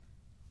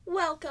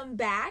welcome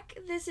back.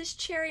 This is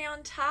Cherry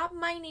on Top.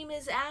 My name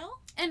is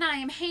Al. And I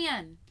am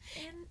Han.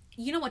 And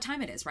you know what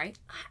time it is, right?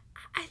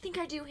 I think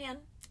I do, Han.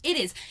 It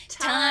is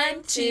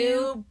Time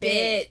to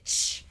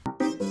bitch.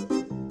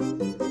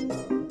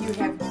 You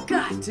have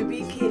got to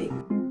be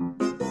kidding.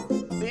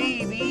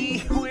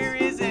 Baby, where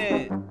is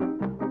it?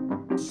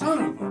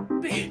 Son of a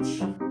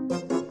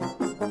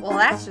bitch. Well,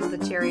 that's just the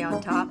cherry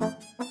on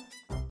top.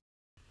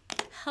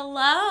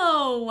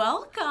 Hello.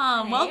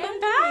 Welcome. Welcome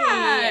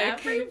back.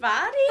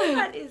 Everybody.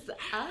 What is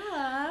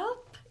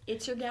up?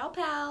 It's your gal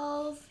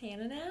pals,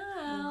 Hannah and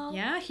Al.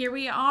 Yeah, here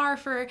we are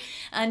for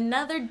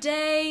another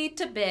day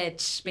to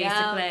bitch,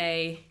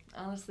 basically.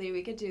 Honestly,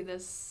 we could do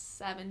this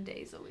 7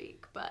 days a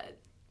week, but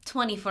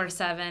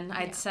 24/7,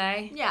 I'd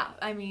say. yeah,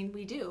 I mean,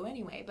 we do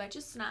anyway, but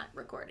just not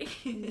recording.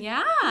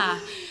 Yeah.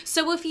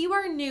 So if you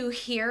are new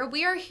here,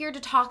 we are here to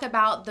talk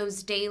about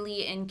those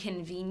daily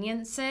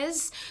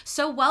inconveniences.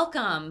 So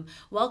welcome.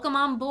 Welcome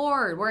on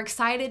board. We're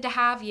excited to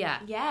have you.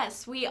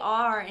 Yes, we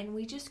are, and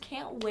we just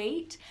can't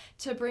wait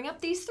to bring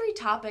up these 3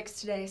 topics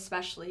today,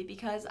 especially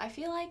because I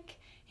feel like,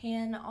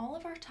 Han, all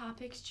of our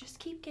topics just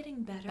keep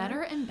getting better.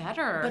 Better and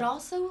better. But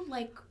also,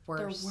 like,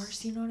 Worse. they're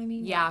worse, you know what I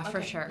mean? Yeah, Okay,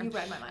 for sure. You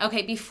read my mind.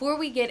 Okay, before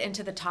we get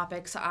into the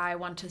topics, I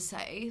want to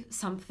say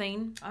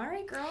something. All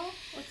right, girl.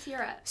 Let's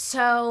hear it.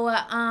 So,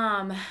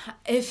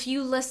 if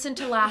you listened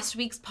to last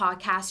week's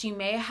podcast, you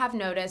may have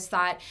noticed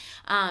that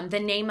the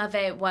name of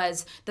it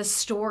was The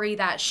Story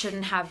That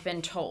Shouldn't Have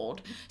Been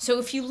Told. So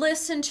if you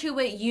listen to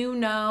it, you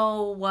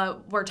know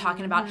what we're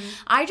talking about.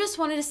 I just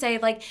wanted to say,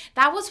 like,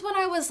 that was when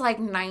I was, like,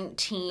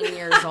 19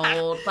 years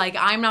old. Like,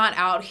 I'm not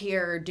out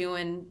here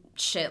doing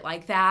shit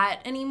like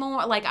that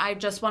anymore. Like, I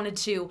just wanted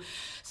to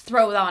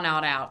throw that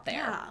out there.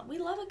 Yeah, we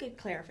love a good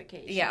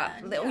clarification. Yeah.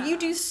 You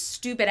do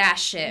stupid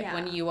ass shit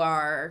when you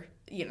are,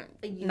 you know,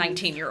 A youth.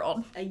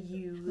 19-year-old. A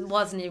youth.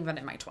 Wasn't even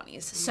in my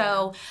 20s.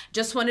 So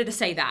just wanted to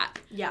say that.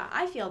 Yeah,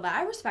 I feel that.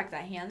 I respect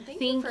that, Han. Thank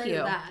you for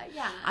that.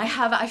 Yeah.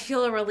 I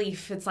feel a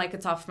relief. It's like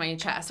it's off my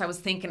chest. I was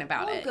thinking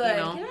about it. Good.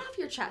 You know? Get it off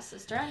your chest,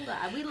 sister. I'm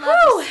glad. We love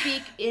to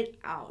speak it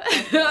out.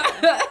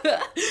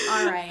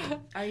 All right.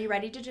 Are you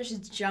ready to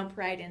just jump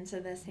right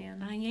into this,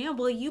 Han? I am.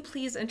 Will you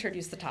please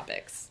introduce the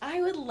topics?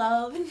 I would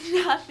love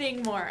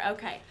nothing more.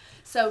 Okay.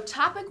 So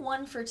topic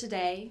 1 for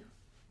today,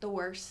 the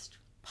worst,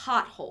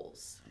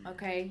 potholes.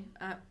 Okay.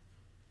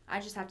 I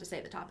just have to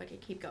say the topic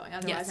and keep going.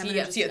 Otherwise, I'm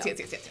gonna just go.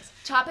 Yes.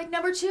 Topic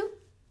number 2,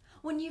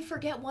 when you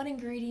forget one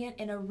ingredient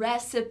in a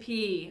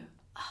recipe.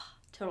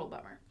 Total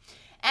bummer.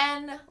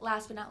 And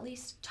last but not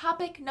least,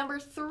 topic number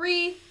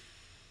 3,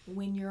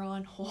 when you're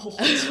on hold.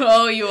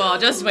 Oh, you all.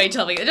 Just wait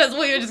till we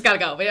just gotta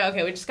go.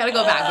 Okay, we just gotta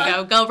go back. We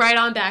gotta go right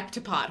on back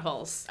to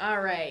potholes. All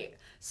right.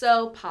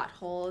 So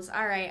potholes.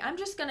 All right. I'm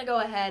just gonna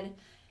go ahead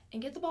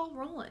and get the ball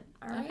rolling.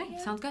 All right. Okay,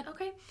 sounds good.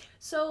 Okay.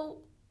 So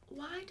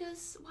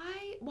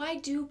why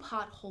do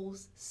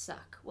potholes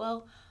suck?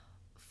 Well,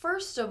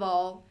 first of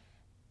all,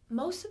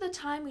 most of the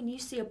time when you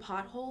see a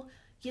pothole,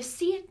 you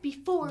see it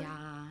before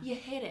you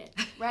hit it,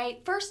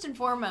 right? First and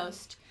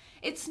foremost,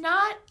 it's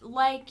not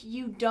like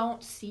you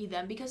don't see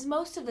them, because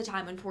most of the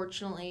time,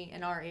 unfortunately,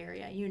 in our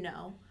area, you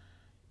know,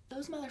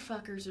 those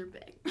motherfuckers are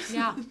big.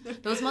 Yeah,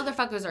 those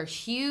motherfuckers are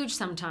huge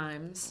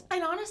sometimes.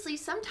 And honestly,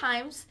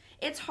 sometimes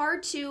it's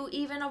hard to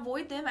even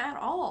avoid them at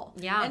all.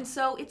 Yeah. And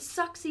so it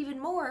sucks even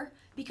more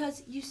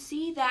because you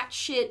see that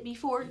shit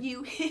before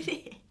you hit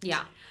it.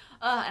 Yeah.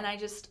 And I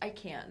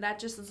can't. That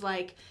just is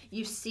like,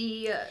 you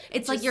see...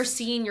 it's like you're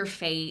seeing your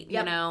fate,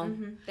 you know?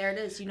 Mm-hmm. There it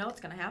is. You know it's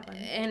going to happen.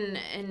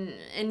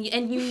 And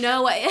you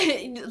know,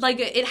 like,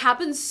 it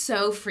happens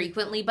so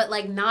frequently, but,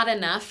 like, not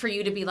enough for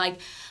you to be like,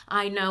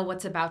 I know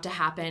what's about to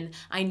happen.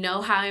 I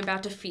know how I'm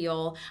about to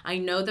feel. I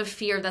know the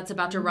fear that's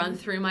about to run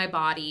through my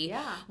body.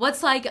 Yeah.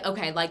 What's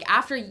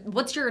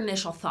what's your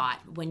initial thought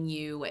when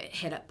you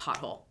hit a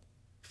pothole?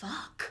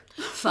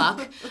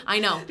 Fuck. I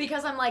know.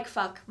 Because I'm like,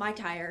 fuck, my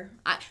tire.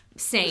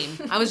 Same.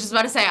 I was just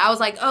about to say, I was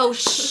like, oh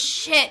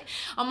shit.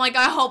 I'm like,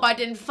 I hope I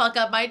didn't fuck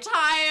up my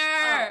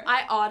tire.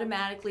 I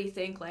automatically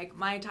think, like,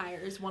 my tire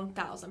is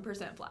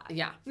 1,000% flat.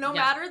 Yeah. No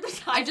matter the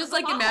size. I just,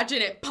 like,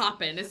 imagine it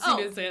popping as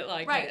soon as it,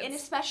 like, right. hits. And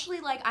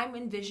especially, like, I'm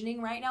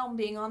envisioning right now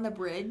being on the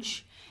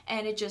bridge,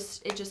 and it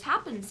just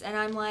happens, and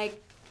I'm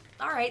like,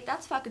 all right,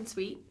 that's fucking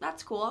sweet.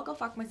 That's cool. I'll go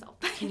fuck myself.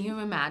 Can you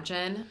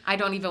imagine? I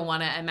don't even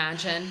want to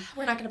imagine.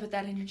 We're not going to put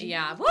that energy.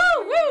 Yeah.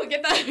 Woo!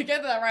 Get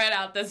that right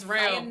out this room.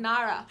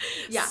 Sayonara.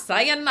 Yeah.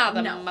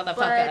 Sayonara,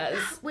 motherfuckers.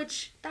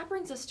 Which, that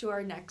brings us to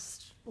our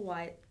next,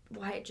 why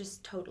it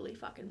just totally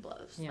fucking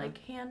blows. Yeah. Like,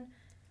 Han,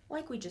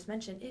 like we just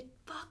mentioned, it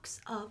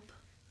fucks up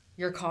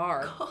your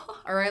car.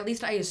 Or at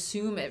least I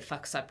assume it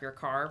fucks up your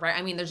car, right?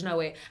 I mean, there's no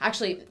way.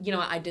 Actually, you know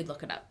what? I did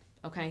look it up,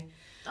 okay?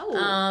 Oh,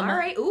 all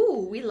right.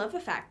 Ooh, we love a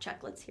fact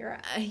check. Let's hear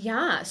it.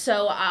 Yeah.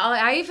 So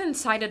I even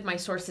cited my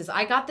sources.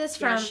 I got this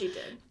from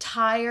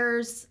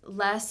Tires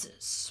Less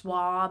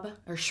Schwab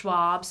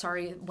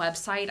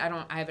website.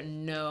 I have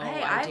no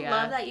idea. I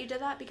love that you did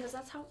that, because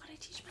that's what I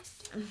teach my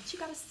students. You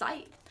got to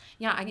cite.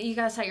 Yeah, you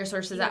gotta cite your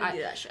sources. You gotta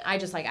do that shit. I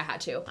had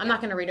to. I'm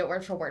not gonna read it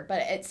word for word,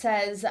 but it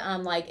says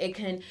it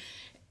can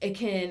It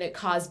can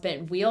cause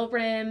bent wheel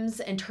rims,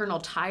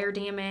 internal tire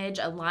damage,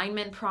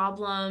 alignment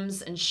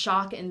problems, and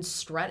shock and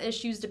strut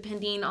issues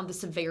depending on the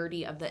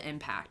severity of the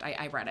impact.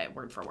 I read it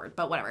word for word,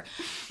 but whatever.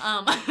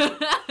 I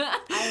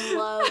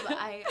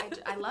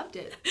loved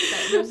it.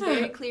 It was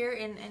very clear,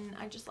 and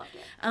I just loved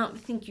it.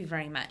 Thank you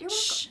very much. You're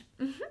welcome.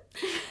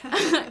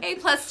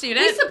 A+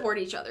 student. We support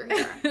each other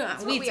here.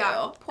 That's what We do.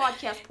 are.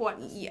 Podcast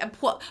partners. Yeah,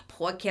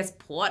 podcast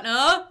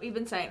partner. We've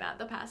been saying that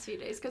the past few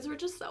days because we're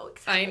just so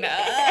excited.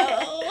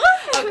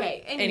 I know.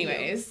 Okay.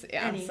 Anyways,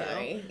 yeah, Anywho.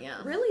 sorry.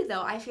 Yeah. Really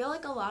though, I feel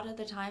like a lot of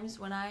the times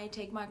when I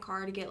take my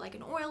car to get like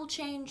an oil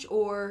change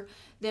or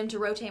them to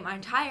rotate my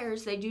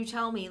tires, they do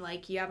tell me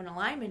like you have an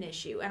alignment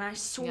issue, and I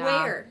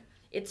swear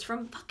it's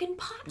from fucking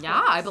potholes.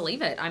 Yeah, I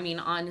believe it. I mean,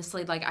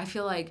 honestly, like I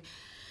feel like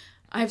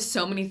I have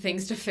so many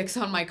things to fix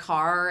on my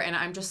car, and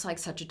I'm just like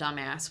such a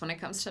dumbass when it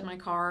comes to my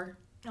car.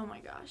 Oh my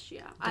gosh,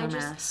 yeah.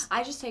 Dumbass.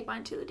 I just take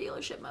mine to the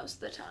dealership most of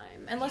the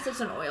time, unless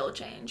it's an oil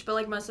change. But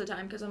like most of the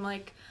time, because I'm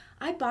like,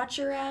 I bought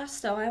your ass,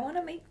 so I want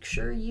to make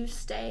sure you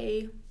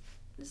stay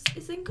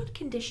as in good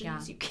condition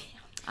as you can.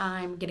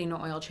 I'm getting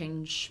an oil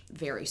change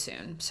very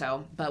soon,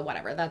 so, but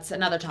whatever. That's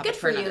another topic Good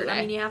for another you. day.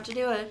 I mean, you have to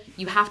do it.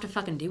 You have to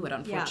fucking do it,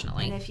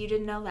 unfortunately. Yeah. And if you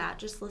didn't know that,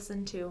 just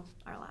listen to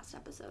our last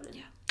episode. And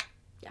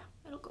yeah,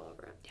 it'll go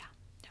over it. Yeah.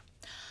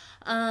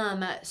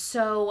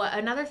 So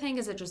another thing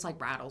is it just like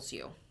rattles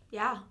you.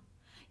 Yeah.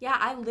 Yeah,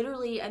 I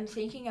literally am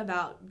thinking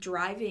about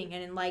driving,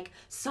 and like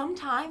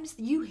sometimes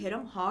you hit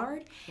them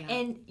hard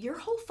and your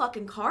whole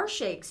fucking car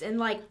shakes, and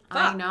like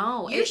fuck, I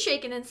know. You're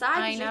shaking inside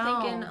I because you're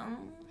know. thinking,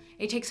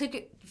 It takes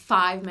like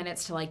 5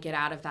 minutes to like get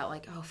out of that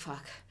like, oh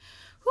fuck.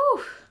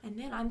 Whew. And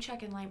then I'm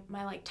checking like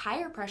my like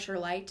tire pressure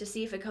light to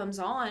see if it comes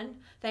on.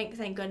 Thank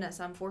goodness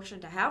I'm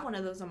fortunate to have one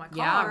of those on my car.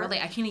 Yeah, really.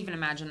 I can't even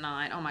imagine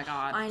not. Oh my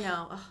god. I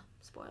know. Ugh,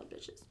 spoiled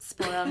bitches.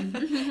 Spoiled.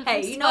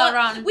 Hey, you know what?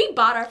 Rotten. We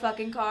bought our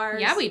fucking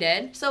cars. Yeah, we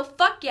did. So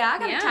fuck yeah, I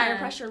got Yeah. a tire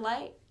pressure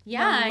light.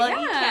 Yeah,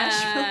 Money, yeah.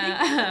 cash money.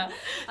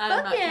 I'm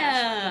Fuck not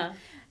yeah. cash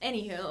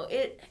money. Anywho,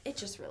 it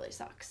just really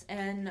sucks.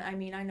 And I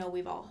mean, I know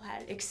we've all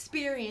had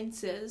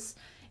experiences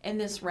in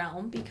this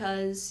realm,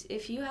 because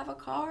if you have a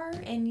car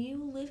and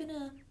you live in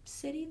a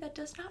city that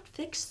does not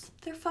fix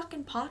their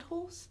fucking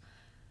potholes,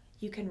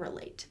 you can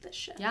relate to this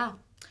shit. Yeah.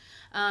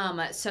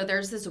 So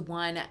there's this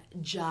one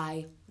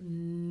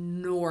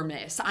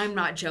ginormous, I'm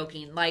not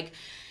joking, like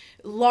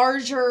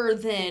larger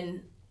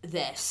than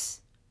this.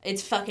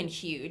 It's fucking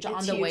huge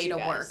on the huge, way you to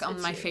guys. work, on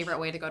It's my huge. favorite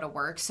way to go to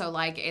work. So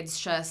like it's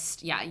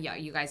just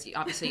you guys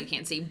obviously you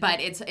can't see,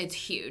 but it's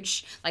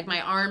huge. Like my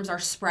arms are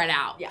spread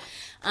out. Yeah.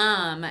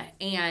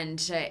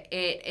 And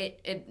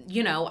it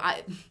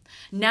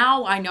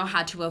now I know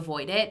how to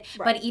avoid it.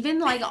 Right. But even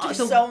like After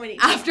so many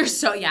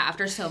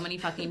many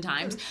fucking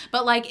times.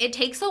 But like it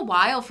takes a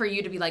while for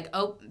you to be like,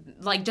 oh,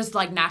 like just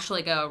like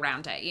naturally go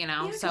around it, you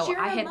know? Yeah, 'cause so you're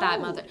I hit that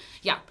remote. mother.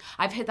 Yeah,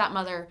 I've hit that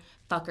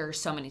motherfucker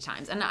so many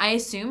times. And I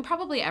assume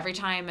probably every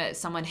time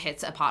someone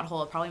hits a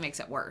pothole, it probably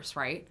makes it worse,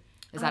 right?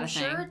 Is that I'm a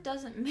thing? sure it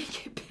doesn't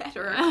make it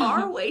better. A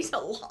car weighs a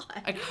lot.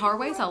 A car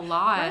weighs a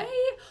lot.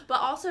 Right? But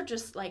also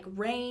just like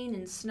rain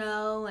and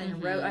snow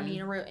and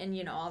Mm-hmm. and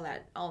you know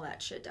all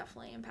that shit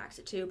definitely impacts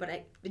it too. But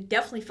it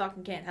definitely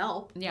fucking can't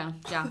help Yeah,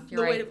 you're the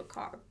right. weight of a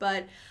car.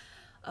 But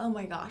oh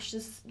my gosh,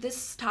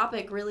 this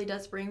topic really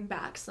does bring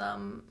back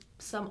some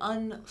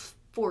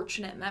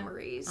unfortunate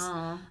memories.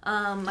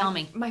 Tell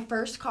me. My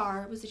first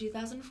car was a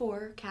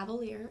 2004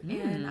 Cavalier,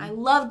 and I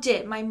loved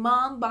it. My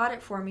mom bought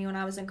it for me when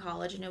I was in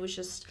college, and it was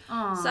just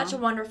such a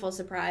wonderful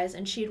surprise,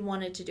 and she'd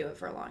wanted to do it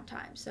for a long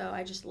time, so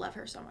I just love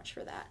her so much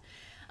for that.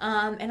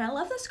 And I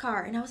love this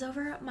car, and I was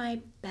over at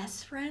my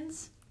best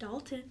friend's,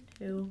 Dalton,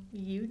 who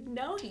you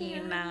know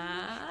him.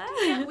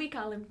 Yeah, we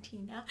call him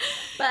Tina.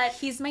 But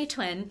He's my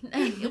twin.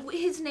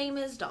 his name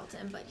is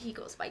Dalton, but he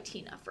goes by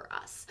Tina for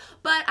us.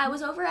 But I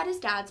was over at his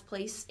dad's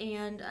place,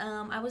 and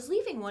I was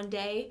leaving one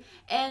day,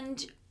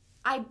 and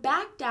I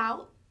backed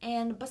out,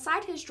 and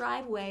beside his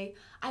driveway,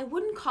 I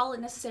wouldn't call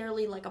it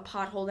necessarily like a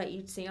pothole that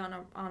you'd see on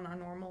a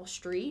normal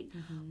street,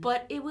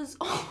 but it was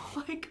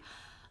like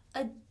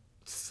a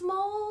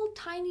small,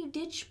 tiny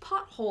ditch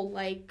pothole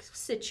like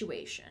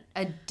situation.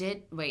 A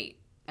ditch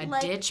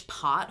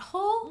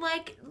pothole?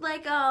 Like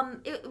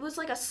it was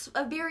like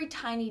a very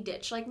tiny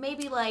ditch, like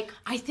maybe like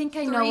I think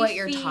I 3 know what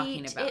you're feet.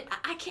 talking about.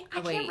 I can't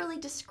Wait. really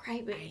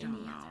describe it.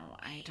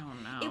 I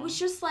don't know. It was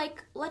just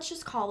like, let's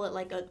just call it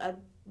like a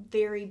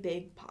very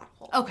big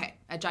pothole. Okay,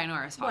 a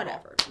ginormous pothole.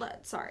 Whatever.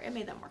 Sorry, I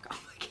made that more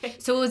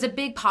complicated. So it was a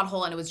big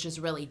pothole and it was just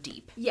really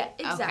deep. Yeah,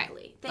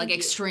 exactly. Okay. Thank Like you.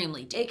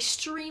 extremely deep.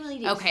 Extremely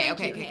deep. Okay, Thank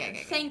okay, you, okay, Hannah. okay,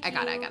 okay. Thank I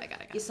you. got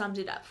it. You summed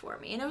it up for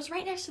me. And it was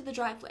right next to the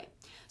driveway.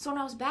 So when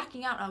I was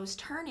backing out and I was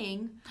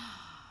turning,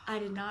 I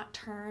did not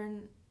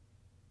turn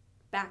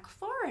back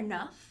far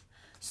enough.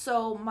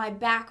 So my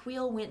back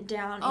wheel went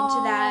down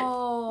into that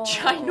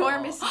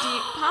ginormous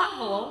deep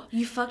pothole.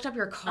 You fucked up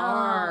your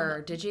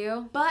car, did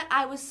you? But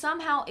I was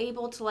somehow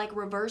able to like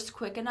reverse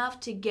quick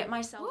enough to get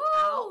myself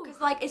out. Because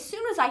like as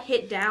soon as I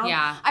hit down,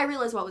 Yeah. I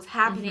realized what was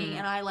happening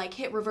and I like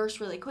hit reverse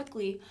really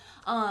quickly.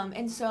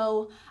 And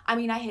so, I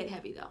mean, I hit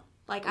heavy though.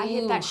 Like, I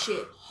hit that Oof.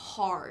 shit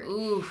hard.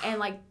 Oof. And,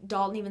 like,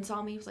 Dalton even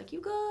saw me. He was like, you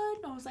good?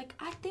 And I was like,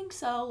 I think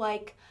so.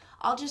 Like,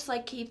 I'll just,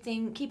 like, keep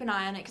an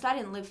eye on it because I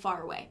didn't live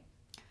far away.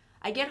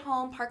 I get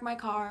home, park my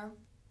car,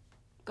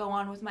 go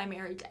on with my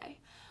merry day.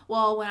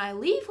 Well, when I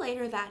leave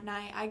later that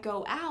night, I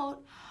go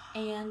out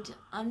and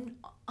on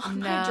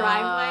my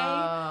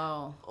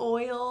driveway,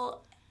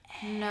 oil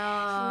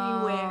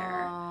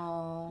everywhere.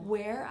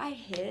 Where I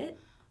hit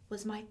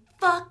was my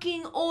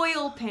fucking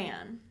oil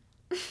pan.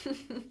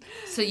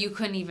 So you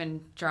couldn't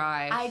even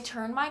drive. I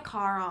turned my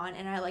car on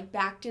and I like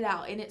backed it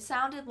out, and it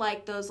sounded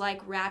like those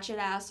like ratchet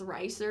ass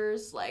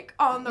racers like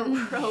on the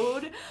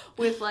road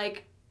with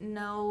like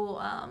no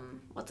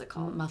what's it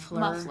called?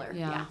 Muffler.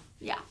 Yeah.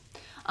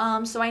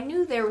 So I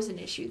knew there was an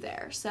issue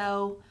there.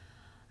 So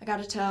I got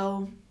a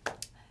tow.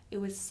 It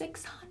was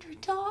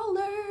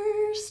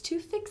 $600 to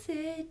fix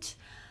it.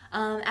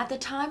 At the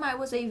time, I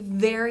was a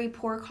very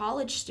poor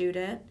college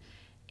student,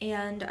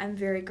 and I'm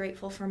very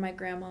grateful for my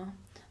grandma.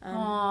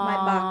 My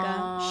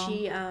baka,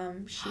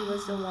 she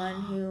was the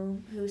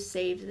one who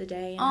saved the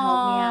day and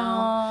helped me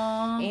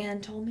out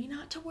and told me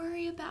not to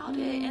worry about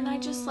it. And I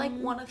just like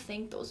want to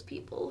thank those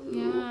people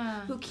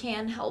who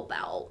can help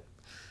out.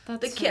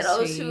 That's The so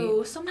kiddos sweet.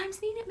 who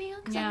sometimes need it, man,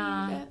 because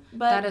I needed it.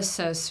 But That is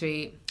so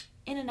sweet.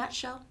 in a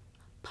nutshell,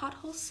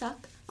 potholes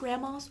suck,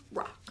 grandmas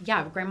rock.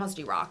 Yeah, grandmas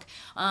do rock.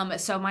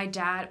 So my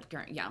dad,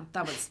 they do.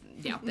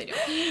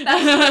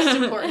 That's the most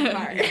important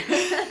part.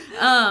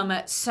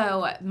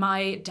 So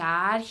my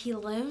dad, he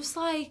lives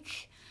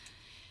like,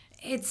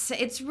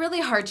 it's really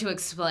hard to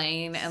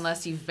explain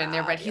unless you've been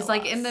there, but he's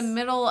like in the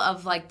middle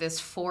of like this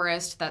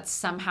forest that's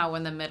somehow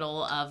in the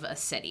middle of a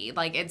city.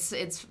 Like it's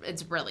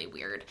really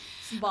weird.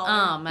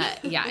 Baller.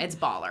 Yeah, it's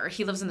baller.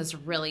 He lives in this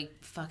really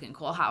fucking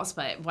cool house,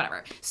 but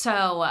whatever.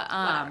 So,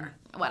 whatever.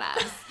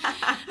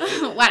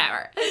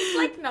 Whatever. It's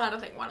like not a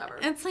thing, whatever.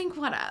 It's like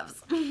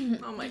whatevs.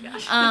 Oh my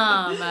gosh.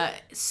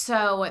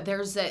 So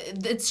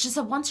it's just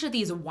a bunch of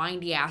these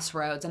windy ass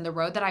roads, and the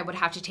road that I would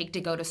have to take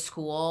to go to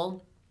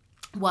school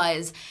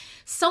was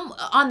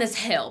on this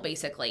hill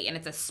basically, and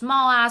it's a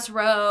small ass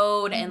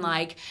road, and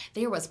like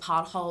there was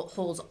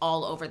potholes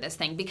all over this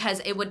thing because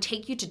it would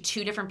take you to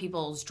two different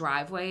people's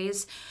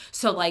driveways.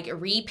 So like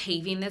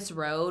repaving this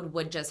road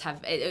would just have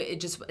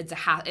it's a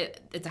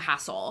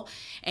hassle.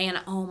 And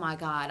oh my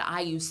god,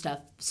 I used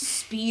to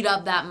speed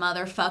up that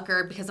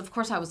motherfucker because of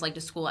course I was late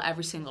to school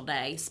every single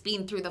day,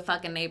 speeding through the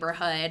fucking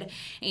neighborhood,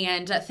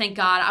 and thank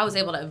God I was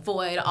able to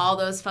avoid all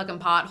those fucking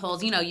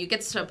potholes. You know, you get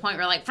to a point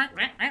where like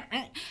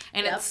and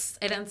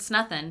it's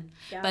nothing.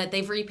 Yeah. But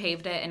they've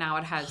repaved it and now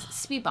it has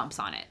speed bumps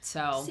on it.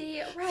 So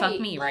See, right. fuck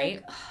me, like,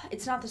 right?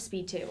 It's not the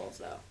speed tables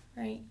though,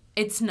 right?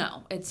 It's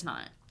not.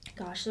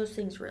 Gosh, those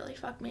things really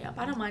fuck me up.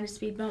 I don't mind a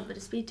speed bump, but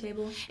a speed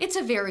table. It's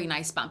a very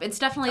nice bump. It's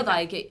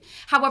definitely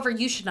however,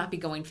 you should not be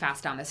going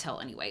fast down this hill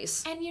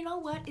anyways. And you know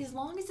what? As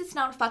long as it's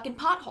not a fucking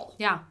pothole.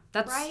 Yeah,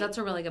 that's Right?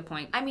 a really good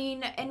point. I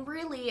mean, and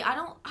really, I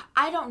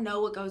don't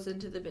know what goes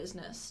into the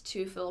business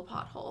to fill a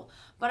pothole,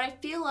 but I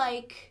feel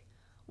like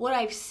what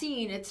I've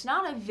seen, it's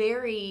not a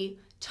very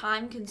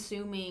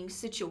time-consuming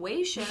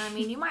situation. I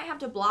mean, you might have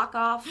to block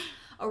off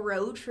a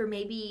road for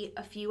maybe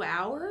a few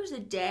hours a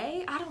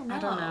day. I don't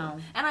know.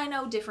 And I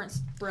know different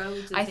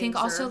roads. And I think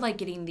things also are, like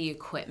getting the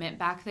equipment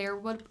back there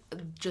would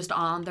just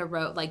on the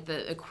road, like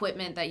the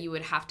equipment that you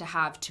would have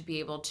to be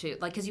able to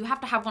like, because you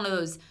have to have one of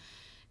those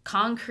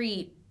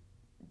concrete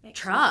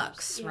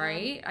trucks, yeah.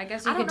 right? I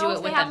guess you I don't could know do it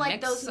if with they have a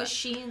like mix. those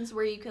machines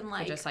where you can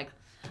like Just like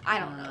I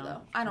don't know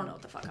though. I don't know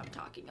what the fuck I'm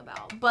talking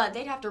about. But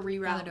they'd have to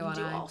reroute and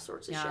do all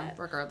sorts of shit.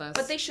 Regardless.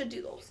 But they should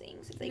do those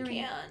things if they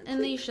can.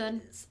 And they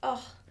should.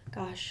 Oh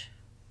gosh.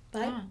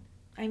 But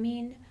I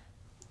mean,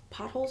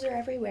 potholes are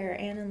everywhere,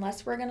 and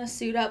unless we're gonna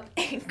suit up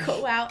and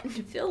go out and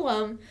fill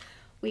them,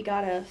 we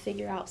gotta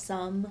figure out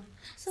some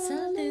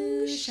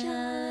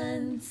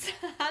solutions.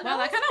 Well,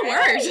 that kind of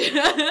worked.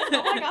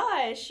 Oh my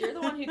gosh, you're the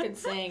one who can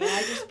sing, and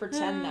I just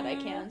pretend that I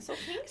can. So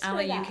thanks for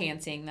that. You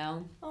can sing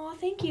though. Oh,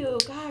 thank you.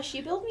 Gosh,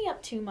 you build me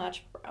up too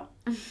much, bro.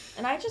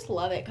 And I just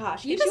love it.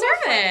 Gosh, You deserve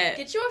it.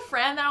 Get you a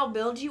friend that'll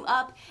build you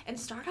up and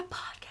start a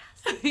podcast.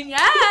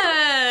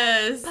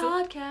 Yes.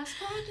 Podcast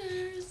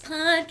partners.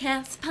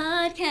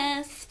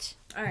 Podcast.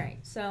 All right,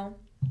 so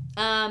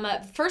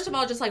first of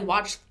all, just like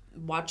watch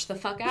the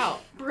fuck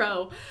out.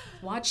 bro,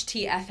 Watch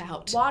TF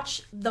out.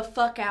 watch the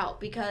fuck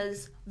out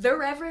because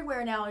they're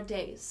everywhere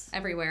nowadays.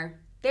 Everywhere.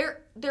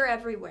 They're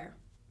everywhere.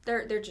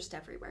 They're just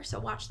everywhere.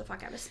 So watch the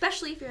fuck out,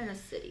 especially if you're in a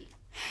city.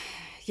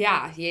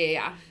 Yeah.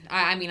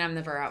 I mean, I'm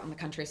never out in the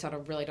country, so I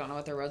really don't know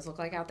what the roads look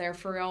like out there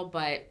for real,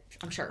 but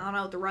I'm sure. I don't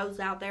know what the roads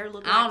out there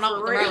look like. I don't know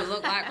for what the real. roads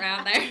look like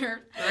around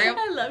there. For real.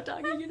 I love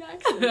talking in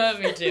accents.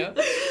 Me too.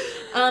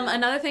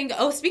 Another thing,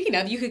 speaking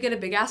of, you could get a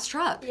big ass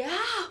truck. Yeah.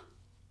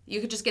 You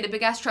could just get a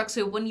big ass truck so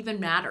it wouldn't even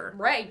matter.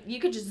 Right. You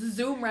could just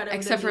zoom right over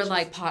Except the for beaches.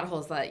 like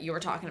potholes that you were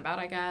talking about,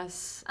 I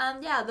guess.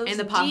 Yeah, those And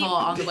the pothole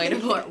on the way to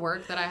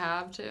work that I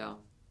have too.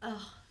 Ugh.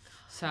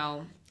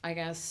 So I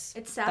guess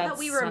It's sad that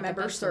we that's not the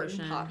remember best certain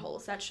solution.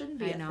 potholes. That shouldn't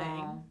be I know. a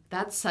thing.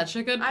 That's such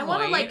a good point. I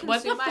want to like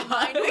What the consume my fuck?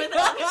 mind with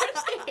other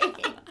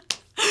things.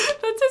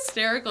 That's a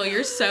hysterical.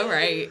 You're so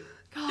right.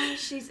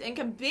 Gosh, these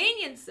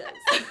inconveniences.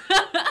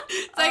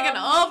 It's like an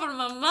open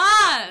my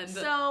mind.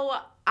 So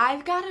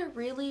I've got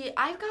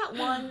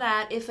one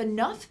that if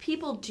enough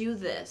people do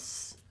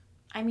this,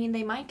 I mean,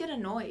 they might get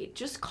annoyed.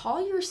 Just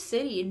call your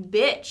city and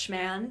bitch,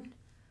 man.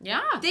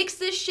 Yeah. Fix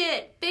this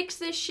shit.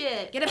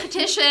 Get a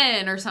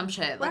petition or some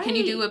shit. Like, can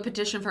you do a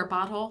petition for a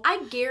pothole?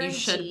 I guarantee. You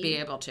should be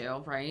able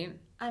to, right?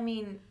 I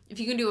mean, if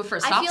you can do it for a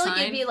stop sign. I feel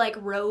like it'd be like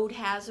road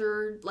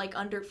hazard, like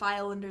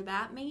file under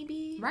that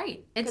maybe.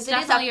 Right. It's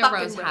definitely a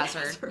road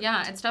hazard.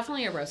 Yeah, it's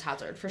definitely a road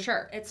hazard for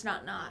sure. It's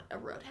not a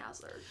road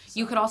hazard. So.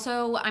 You could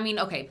also, I mean,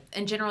 okay,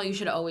 in general, you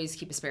should always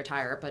keep a spare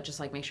tire, but just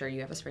like make sure you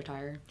have a spare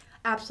tire.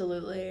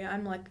 Absolutely.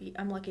 I'm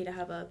lucky to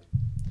have a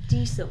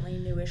decently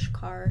newish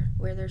car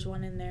where there's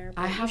one in there.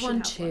 I have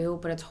one too,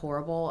 but it's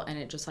horrible and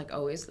it just like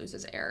always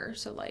loses air,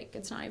 so like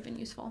it's not even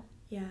useful.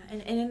 Yeah,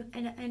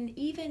 and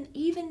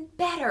even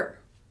better.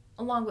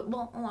 Along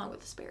with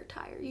the spare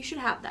tire. You should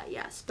have that,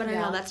 yes. But I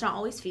know that's not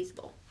always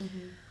feasible.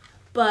 Mm-hmm.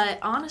 But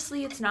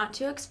honestly, it's not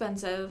too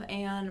expensive.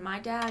 And my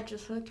dad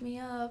just hooked me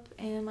up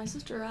and my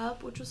sister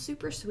up, which was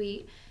super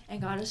sweet,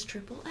 and got us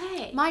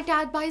AAA. My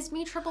dad buys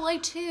me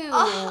AAA too.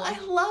 Oh, I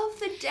love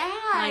the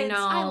dads. I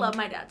know. I love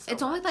my dad so much.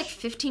 It's only like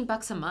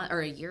 $15 a month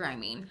or a year, I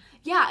mean.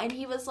 Yeah, and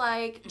he was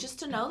like, just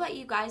to know that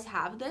you guys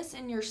have this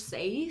and you're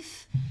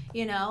safe.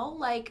 You know,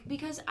 like,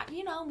 because,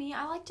 you know, me,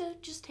 I like to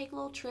just take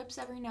little trips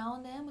every now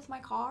and then with my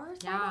car.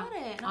 That's about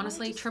it. And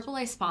honestly,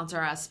 AAA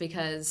sponsor us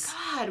because...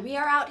 God, we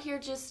are out here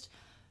just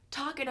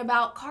talking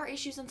about car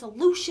issues and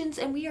solutions,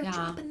 and we are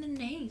dropping the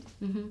name.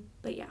 Mm-hmm.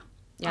 But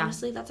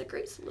honestly, that's a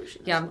great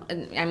solution. Yeah,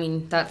 and I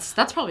mean, that's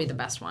probably the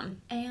best one.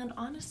 And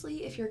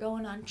honestly, if you're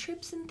going on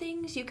trips and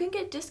things, you can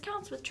get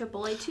discounts with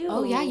AAA too.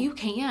 Oh, yeah, you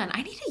can.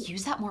 I need to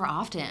use that more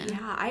often.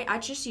 Yeah, I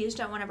just used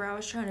it whenever I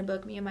was trying to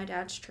book me and my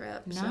dad's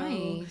trip.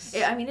 Nice.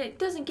 So, I mean, it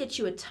doesn't get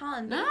you a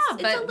ton. But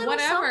it's a little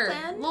whatever.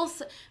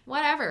 Something.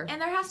 Whatever. And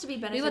there has to be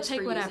benefits we would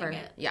take for whatever.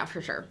 using it. Yeah,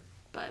 for sure.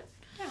 But,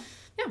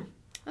 Yeah.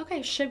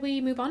 Okay, should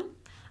we move on?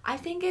 I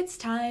think it's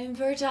time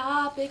for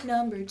topic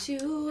number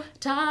 2.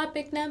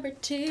 Topic number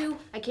 2.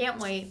 I can't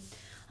wait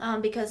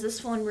because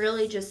this one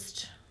really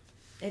just,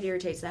 it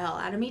irritates the hell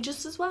out of me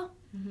just as well.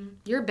 Mm-hmm.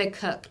 You're a big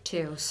cook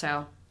too,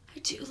 so. I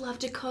do love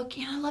to cook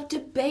and I love to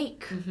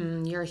bake.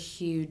 Mm-hmm. You're a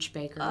huge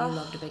baker. You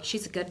love to bake. She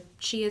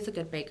is a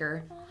good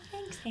baker. Oh,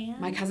 thanks, Anne.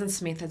 My cousin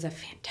Samantha's a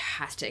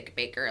fantastic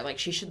baker. Like,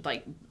 she should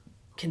like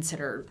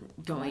consider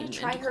going into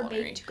try her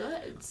culinary. baked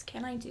goods.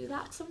 Can I do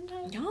that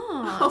sometime?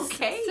 Yeah.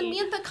 Okay.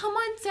 Samantha, come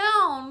on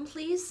down.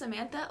 Please,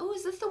 Samantha. Oh,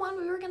 is this the one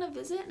we were going to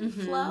visit in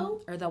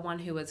Flo? Or the one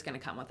who was going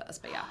to come with us,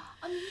 but yeah.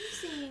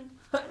 Amazing.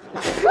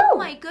 Oh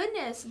my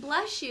goodness.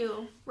 Bless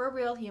you. We're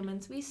real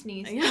humans. We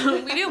sneeze. Yeah,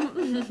 we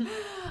do.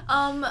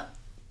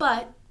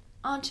 But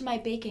on to my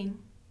baking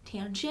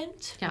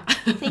tangent. Yeah.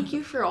 Thank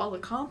you for all the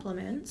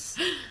compliments.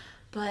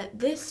 But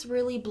this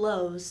really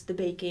blows the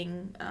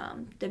baking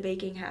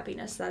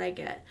happiness that I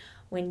get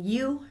when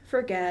you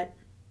forget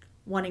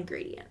one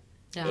ingredient.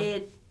 Yeah.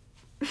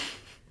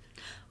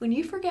 When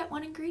you forget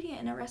one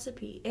ingredient in a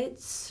recipe,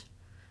 it's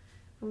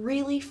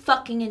really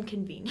fucking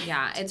inconvenient.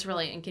 Yeah, it's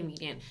really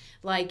inconvenient.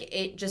 Like,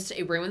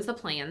 it ruins the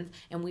plans,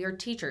 and we are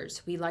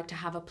teachers. We like to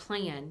have a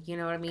plan, you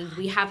know what I mean?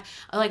 We have,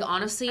 like,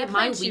 honestly,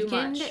 my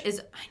weekend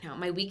is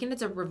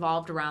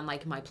revolved around,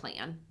 like, my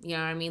plan. You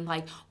know what I mean?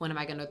 Like, when am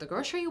I going to the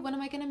grocery? When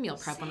am I going to meal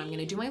prep? When I'm going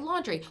to do my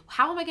laundry?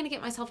 How am I going to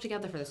get myself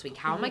together for this week?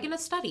 How am I going to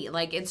study?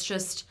 Like, it's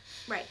just...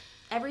 Right.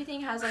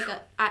 Everything has, like,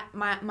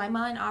 my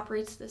mind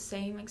operates the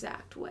same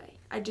exact way.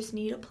 I just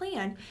need a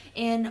plan.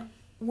 And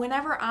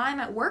whenever I'm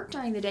at work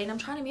during the day and I'm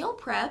trying to meal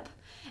prep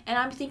and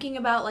I'm thinking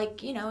about,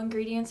 like, you know,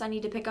 ingredients I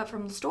need to pick up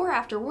from the store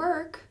after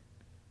work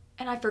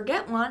and I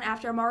forget one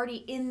after I'm already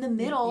in the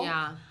middle,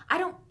 I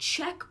don't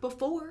check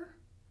before.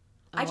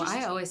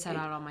 I always set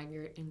out all my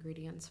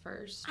ingredients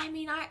first. I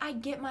mean, I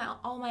get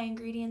all my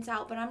ingredients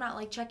out, but I'm not,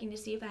 like, checking to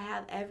see if I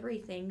have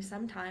everything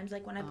sometimes,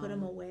 like, when I put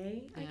them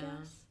away, I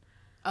guess.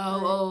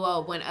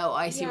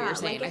 I see what you're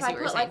saying. Like if I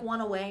put, like,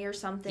 one away or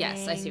something.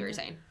 Yes, I see what you're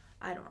saying.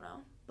 I don't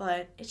know.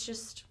 But it's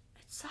just...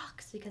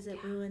 sucks because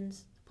it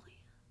ruins the plans.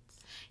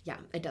 Yeah,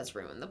 it does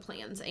ruin the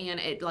plans, and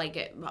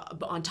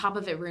on top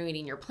of it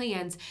ruining your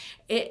plans,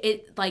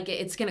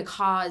 it's gonna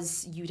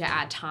cause you to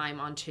add time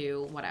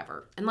onto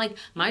whatever. And like,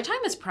 my time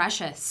is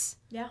precious.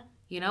 Yeah.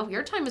 You know,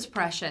 your time is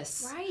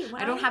precious. Right.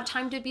 I don't have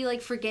time to be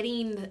like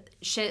forgetting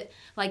shit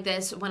like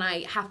this when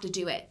I have to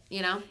do it.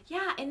 You know.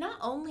 Yeah, and not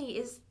only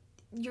is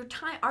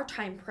our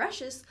time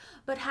precious,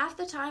 but half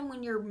the time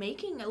when you're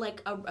making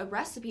like a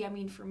recipe, I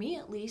mean, for me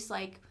at least,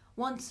 like,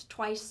 once,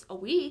 twice a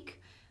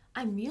week,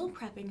 I'm meal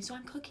prepping, so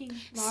I'm cooking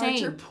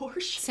larger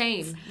portions.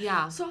 Same,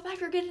 yeah. So if I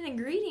forget an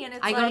ingredient,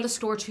 it's I go to the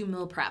store to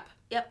meal prep.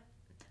 Yep.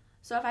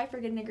 So if I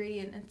forget an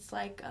ingredient, it's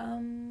like,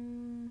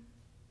 Same.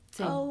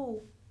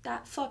 Oh,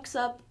 that fucks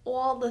up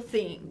all the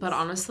things. But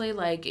honestly,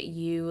 like,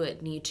 you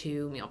need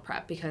to meal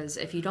prep, because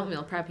if you don't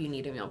meal prep, you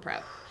need to meal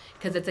prep,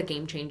 because it's a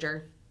game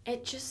changer.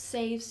 It just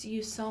saves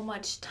you so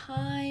much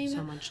time.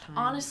 So much time.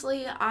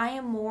 Honestly, I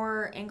am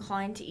more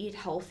inclined to eat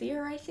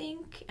healthier, I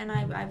think, and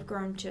I've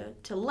grown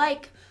to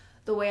like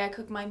the way I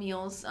cook my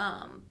meals.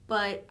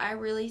 But I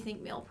really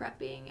think meal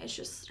prepping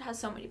has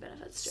so many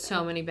benefits to it.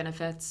 So many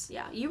benefits.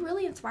 Yeah, you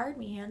really inspired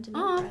me, Han, to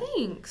meal Oh, prep.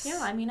 thanks.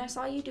 Yeah, I mean, I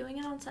saw you doing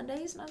it on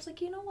Sundays, and I was like,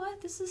 you know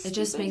what? This is It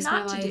just stupid makes my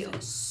not to life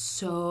do.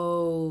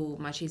 so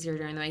much easier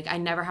during the week. I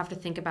never have to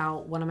think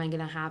about what am I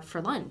going to have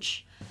for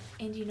lunch.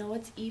 And you know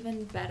what's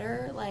even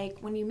better? Like,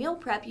 when you meal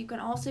prep, you can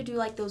also do,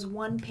 like, those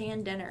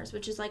one-pan dinners,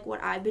 which is, like,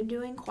 what I've been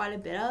doing quite a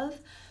bit of,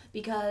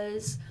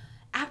 because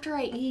after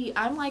I eat,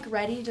 I'm, like,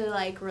 ready to,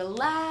 like,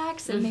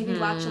 relax and maybe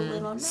watch a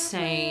little Netflix.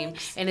 Same.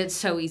 And it's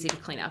so easy to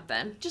clean up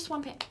then. Just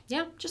one pan.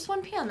 Yeah. Just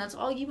one pan. That's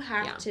all you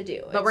have Yeah. to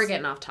do. But we're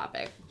getting off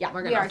topic. Yeah,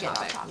 we're we getting are off getting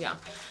topic. off Yeah.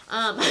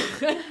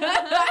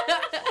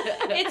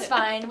 It's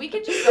fine. We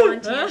could just go on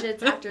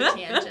tangents after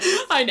tangents.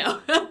 I know.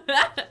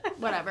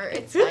 Whatever.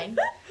 It's fine.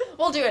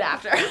 We'll do it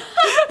after.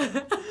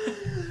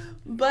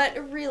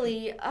 But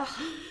really,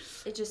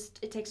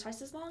 it takes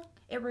twice as long.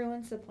 It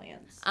ruins the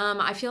plans.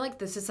 I feel like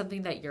this is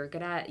something that you're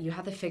good at. You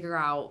have to figure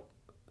out,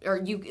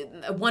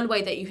 one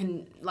way that you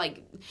can,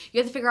 like, you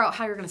have to figure out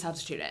how you're going to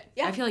substitute it.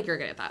 Yeah. I feel like you're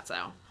good at that,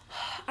 so.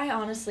 I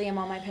honestly am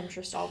on my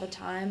Pinterest all the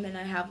time, and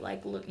I have,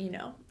 like,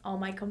 all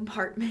my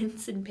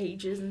compartments and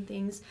pages and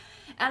things.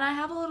 And I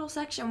have a little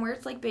section where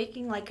it's, like,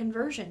 baking, like,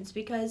 conversions,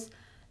 because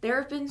there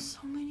have been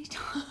so many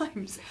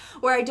times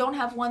where I don't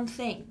have one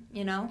thing,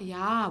 you know?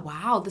 Yeah,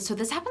 wow. So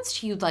this happens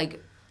to you,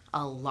 like,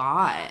 a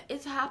lot.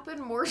 It's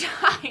happened more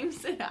times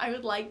than I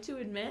would like to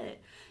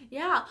admit.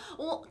 Yeah.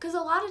 Well, because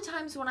a lot of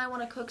times when I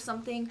want to cook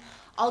something,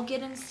 I'll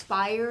get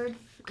inspired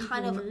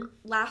kind of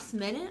last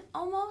minute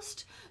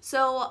almost.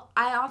 So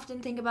I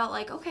often think about,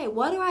 like, okay,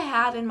 what do I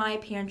have in my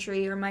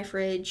pantry or my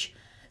fridge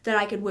that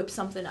I could whip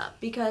something up?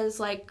 Because,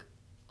 like,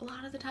 a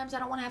lot of the times I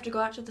don't want to have to go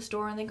out to the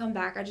store and then come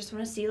back. I just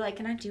want to see, like,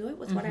 can I do it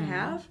with what I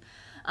have?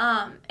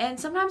 And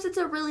sometimes it's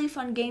a really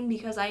fun game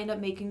because I end up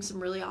making some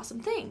really awesome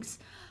things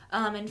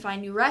and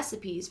find new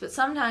recipes. But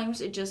sometimes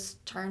it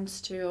just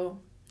turns to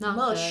Not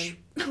mush,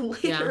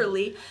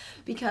 literally,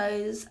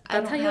 because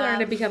That's how you learn to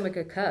have... become a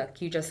good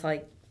cook. You just,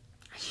 like,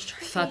 I just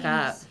try fuck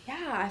up.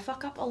 Yeah, I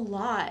fuck up a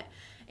lot.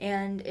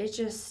 And it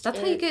just... That's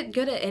how you get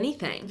good at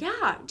anything.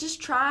 Yeah,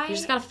 just try... You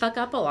just gotta fuck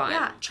up a lot.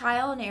 Yeah,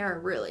 trial and error,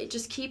 really.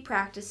 Just keep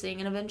practicing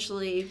and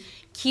eventually...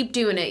 Keep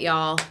doing it,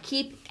 y'all.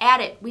 Keep at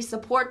it. We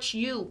support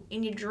you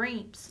in your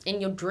dreams.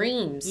 In your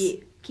dreams. Yeah,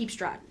 keep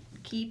striving.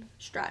 Keep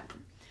striving.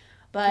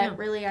 But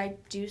really, I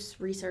do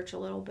research a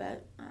little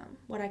bit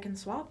what I can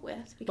swap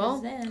with.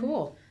 Because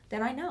cool.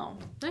 Then I know.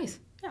 Nice.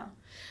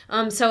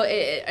 Yeah. So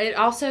it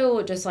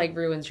also just, like,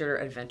 ruins your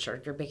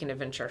adventure, your baking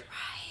adventure.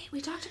 Right. We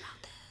talked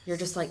about this. You're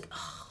just like,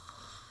 oh.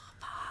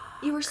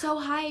 You were so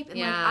hype. And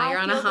Yeah, like, you're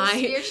on I a feel this high.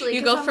 spiritually,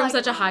 You 'cause go I'm from like,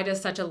 such a high to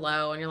such a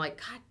low, and you're like,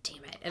 God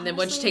damn it. And then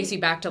which Honestly, takes you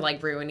back to,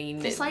 like, ruining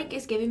This, it. like,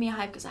 is giving me a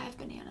hype because I have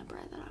banana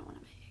bread that I want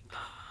to make.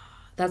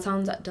 That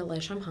sounds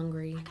delish. I'm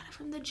hungry. I got it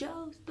from the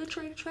Joe's. The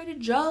Trader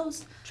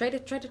Joe's. Trader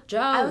Joe's.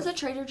 I was a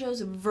Trader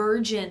Joe's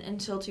virgin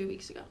until 2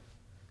 weeks ago.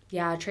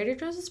 Yeah, Trader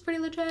Joe's is pretty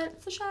legit.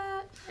 It's a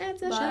shot.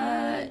 It's a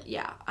But shot.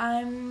 yeah,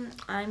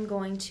 I'm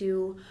going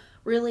to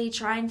really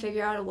try and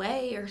figure out a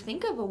way or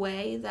think of a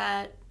way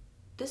that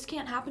this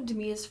can't happen to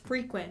me as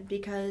frequent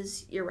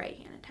because you're right,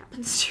 Hannah, it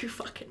happens too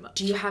fucking much.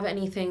 Do you have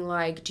anything,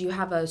 like, do you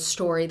have a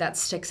story that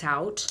sticks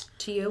out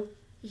to you?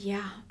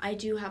 Yeah, I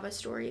do have a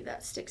story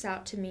that sticks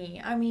out to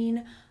me. I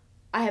mean,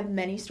 I have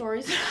many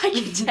stories that I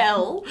can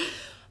tell,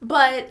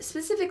 but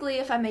specifically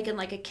if I'm making,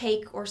 like, a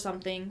cake or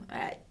something,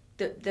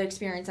 the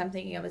experience I'm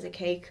thinking of is a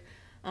cake.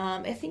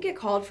 I think it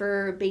called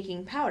for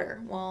baking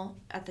powder. Well,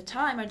 at the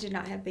time, I did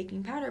not have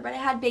baking powder, but I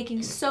had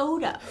baking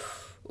soda.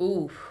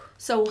 Ooh.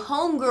 So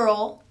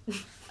homegirl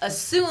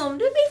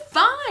assumed it'd be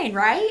fine,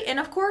 right? And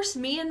of course,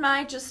 me and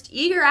my just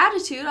eager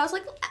attitude, I was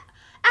like,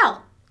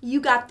 Al,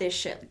 you got this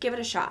shit. Give it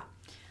a shot.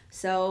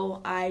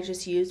 So I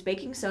just used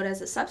baking soda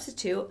as a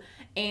substitute,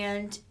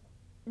 and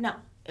no,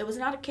 it was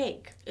not a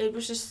cake. It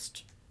was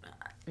just...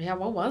 Yeah,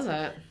 what was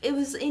it? It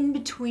was in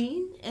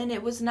between, and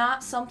it was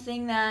not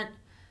something that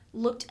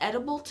looked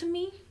edible to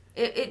me.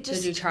 It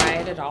just... Did you try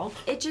it at all?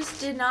 It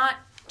just did not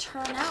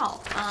turn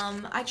out.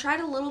 I tried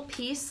a little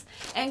piece,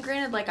 and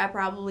granted, like, I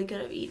probably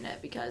could have eaten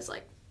it because,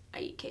 like, I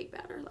eat cake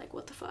batter, like,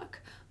 what the fuck.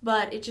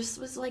 But it just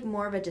was, like,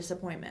 more of a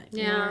disappointment.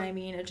 You know what I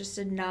mean? It just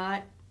did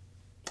not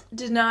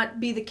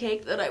be the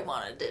cake that I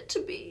wanted it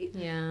to be.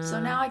 Yeah.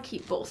 So now I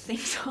keep both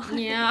things on.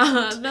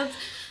 Yeah,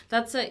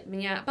 that's it.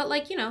 Yeah, but,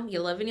 like, you know,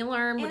 you live and you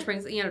learn, which And-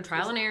 brings, you know,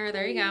 trial and error.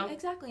 There you go.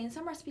 Exactly, and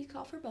some recipes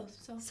call for both,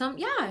 so.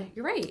 Yeah,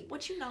 you're right.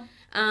 What you know?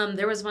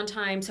 There was one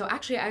time, so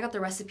actually I got the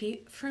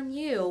recipe from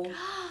you.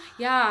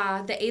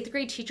 Yeah, the 8th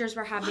grade teachers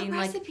were having,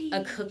 like, recipe?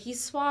 a cookie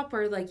swap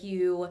where, like,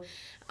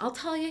 I'll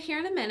tell you here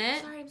in a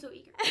minute. Sorry, I'm so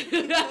eager.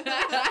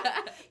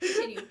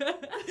 Continue.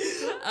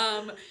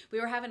 We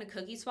were having a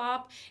cookie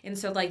swap, and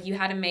so, like, you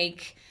had to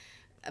make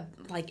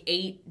like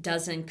 8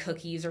 dozen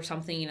cookies or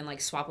something and,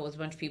 like, swap it with a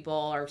bunch of people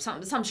or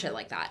some shit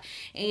like that.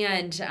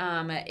 And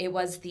it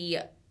was the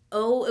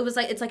oat.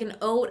 It's like an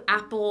oat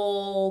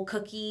apple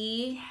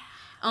cookie.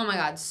 Oh my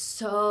God,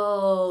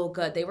 so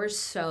good. They were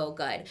so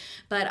good.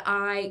 But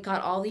I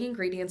got all the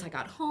ingredients. I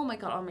got home. I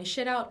got all my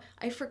shit out.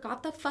 I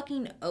forgot the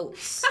fucking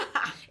oats.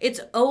 It's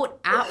it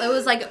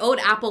was like oat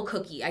apple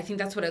cookie. I think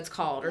that's what it's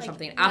called or Like,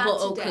 something. not Apple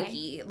oat today.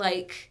 cookie.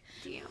 Like,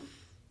 Damn.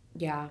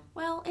 yeah.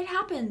 Well, it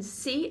happens.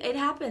 See? It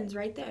happens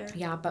right there.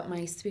 Yeah, but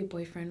my sweet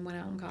boyfriend went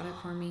out and got it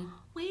for me.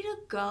 Way to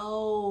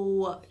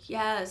go.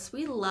 Yes,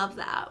 we love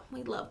that.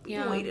 We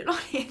Yeah. waited on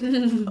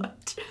it.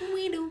 But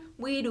We do.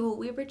 we do.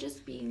 We were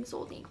just being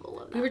so thankful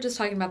of that. We were just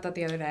talking about that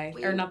the other day.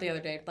 We- Or not the other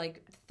day,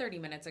 like 30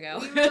 minutes ago.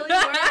 We really were.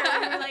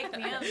 We were like,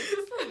 man, this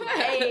is the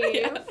life.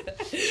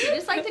 Yeah.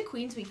 Just like the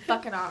queens we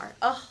fucking are.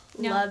 Oh,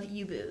 Yeah. love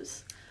you,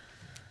 booze.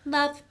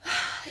 Love.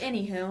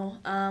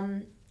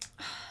 Anywho,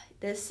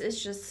 this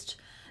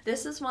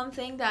is one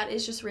thing that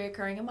is just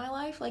reoccurring in my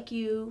life, like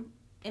you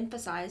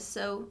emphasized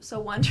so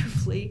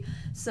wonderfully.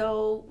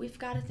 So we've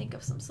got to think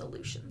of some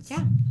solutions.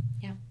 Yeah.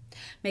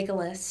 Make a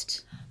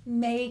list.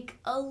 Make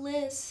a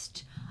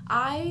list.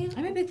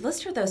 I'm a big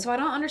lister though, so I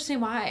don't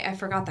understand why I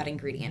forgot that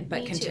ingredient,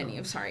 but Me too.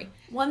 continue. Sorry.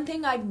 One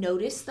thing I've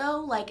noticed though,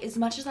 like as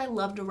much as I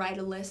love to write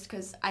a list,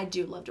 because I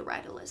do love to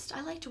write a list,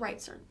 I like to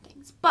write certain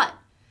things. But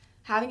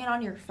having it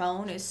on your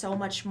phone is so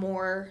much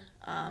more,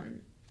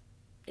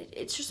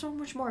 it's just so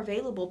much more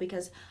available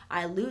because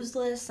I lose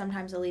lists.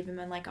 Sometimes I leave them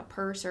in like a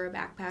purse or a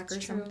backpack or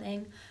It's true.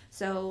 something.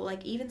 So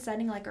like even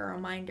setting like a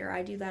reminder,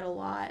 I do that a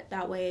lot.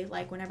 That way,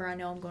 like whenever I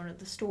know I'm going to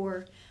the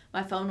store,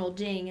 my phone will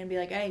ding and be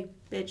like, hey,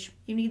 bitch,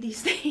 you need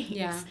these things.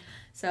 Yeah.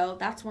 So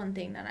that's one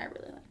thing that I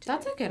really like to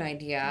That's a good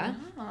idea.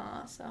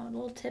 Ah, so a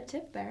little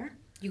tip there.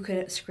 You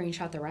could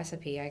screenshot the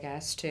recipe, I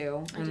guess,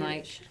 too. I And do.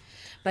 like,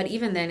 but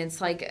even then,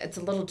 it's like, it's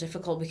a little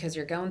difficult because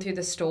you're going through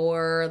the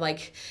store.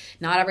 Like,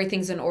 not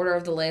everything's in order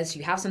of the list.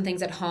 You have some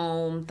things at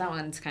home. That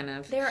one's kind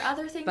of. There are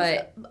other things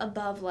But-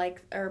 above,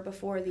 like, or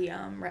before the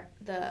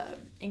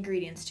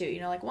ingredients too.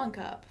 You know, like 1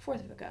 cup,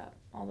 1/4 of a cup,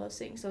 all those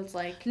things. So it's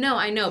like No,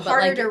 I know, but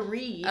harder like. to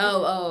read.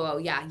 Oh,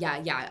 yeah.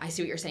 I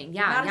see what you're saying.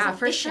 Yeah, Not as yeah,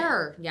 for efficient.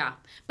 sure. Yeah.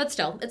 But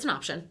still, it's an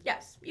option.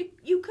 Yes,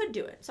 you could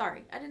do it.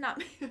 Sorry, I did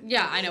not.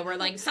 Yeah, I know. We're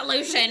like,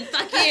 solution.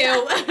 Fuck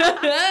you.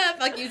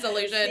 Fuck you,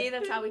 solution. See,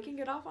 that's how we can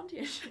get off on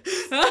tangents.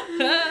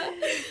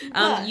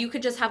 You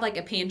could just have like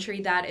a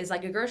pantry that is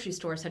like a grocery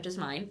store, such as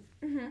mine.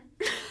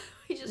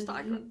 We just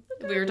talked about.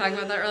 We were talking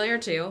about that earlier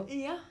too.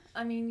 Yeah,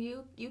 I mean,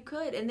 you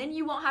could, and then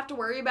you won't have to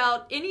worry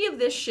about any of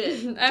this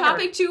shit. Ever.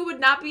 Topic 2 would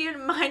not be a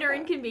minor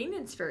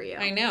inconvenience for you.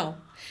 I know.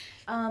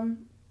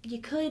 You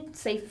could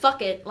say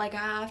fuck it, like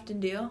I often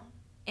do,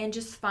 and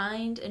just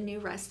find a new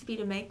recipe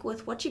to make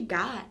with what you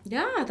got,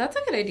 Yeah, that's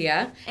a good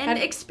idea. and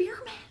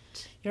experiment.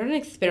 You're an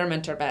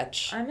experimenter,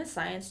 bitch. I'm a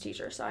science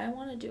teacher, so I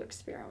want to do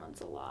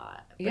experiments a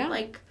lot. But, Yeah.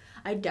 like,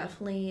 I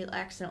definitely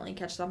accidentally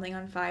catch something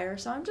on fire,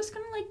 so I'm just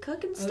gonna like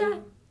cook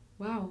instead.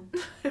 Wow.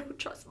 I don't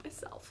trust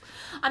myself.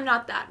 I'm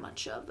not that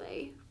much of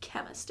a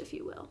chemist, if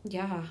you will.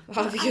 Yeah,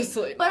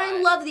 obviously. But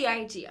I love the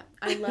idea.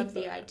 I love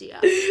the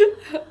idea.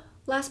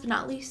 Last but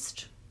not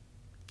least,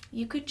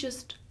 you could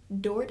just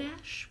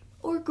DoorDash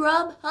or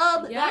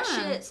Grubhub that Yeah.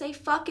 shit. Say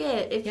fuck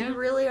it if Yeah. you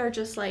really are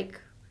just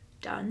like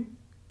done,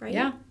 right?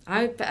 Yeah,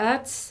 I've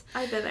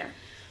been there.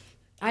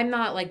 I'm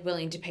not like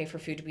willing to pay for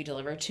food to be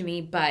delivered to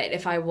me, but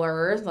if I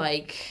were,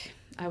 like,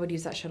 I would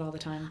use that shit all the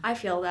time. I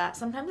feel that.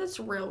 Sometimes it's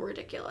real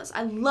ridiculous.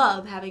 I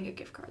love having a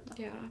gift card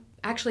though. Yeah.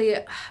 Actually,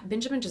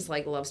 Benjamin just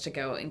like loves to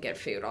go and get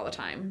food all the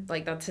time.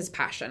 Like that's his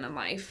passion in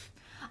life.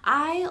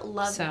 I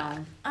love So- that.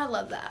 I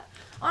love that.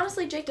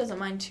 Honestly, Jake doesn't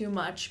mind too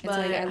much, but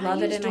like, I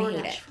love it use and I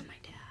hate DoorDash it. for my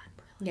dad.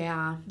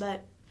 Yeah.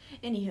 But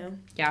anywho,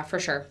 Yeah, for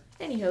sure.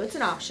 it's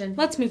an option.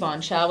 Let's move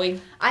on, shall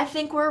we? I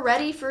think we're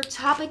ready for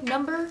topic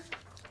number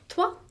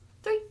 12.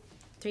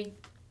 3.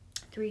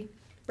 3.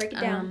 Break it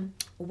down.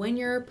 When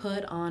you're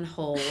put on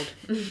hold,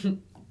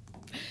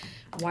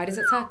 why does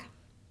it suck?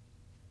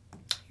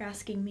 You're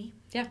asking me?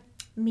 Yeah.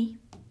 Me?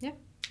 Yeah.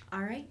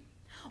 All right.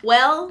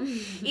 Well,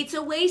 it's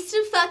a waste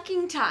of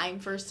fucking time,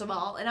 first of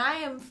all, and I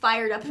am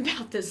fired up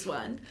about this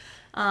one.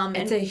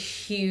 It's a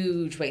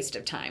huge waste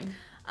of time.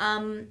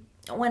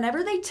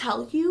 Whenever they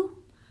tell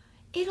you,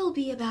 it'll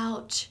be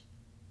about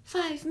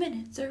 5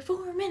 minutes or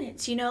 4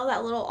 minutes, you know,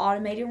 that little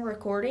automated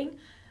recording,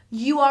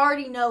 you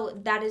already know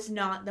that is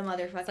not the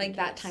motherfucking It's like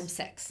that case. times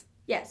 6.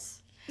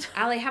 Yes.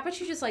 Allie, how about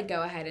you just like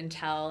go ahead and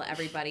tell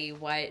everybody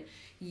what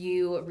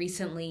you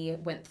recently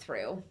went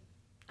through?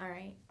 All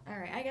right.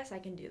 I guess I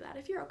can do that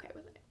if you're okay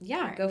with it. Yeah,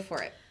 All right. go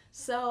for it.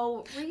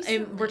 So, recently...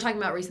 And we're talking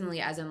about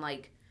recently as in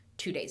like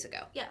 2 days ago.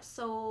 Yeah,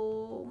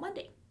 so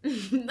Monday.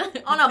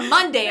 On a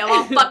Monday of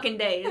all fucking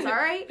days, all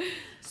right?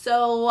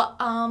 So,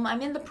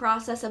 I'm in the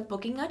process of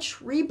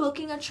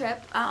rebooking a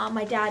trip.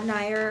 My dad and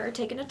I are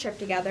taking a trip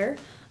together.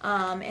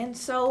 And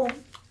so,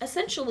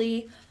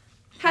 essentially,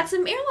 had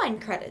some airline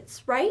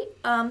credits, right?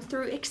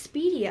 Through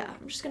Expedia.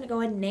 I'm just going to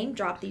go ahead and name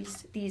drop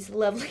these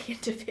lovely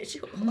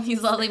individuals.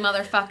 These lovely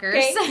motherfuckers.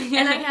 Okay?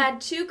 And I had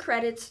 2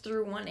 credits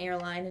through one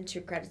airline and 2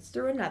 credits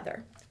through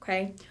another.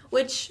 Okay?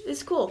 Which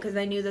is cool because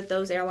I knew that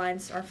those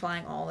airlines are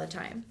flying all the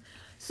time.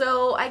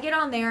 So I get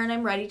on there and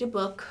I'm ready to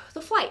book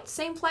the flight.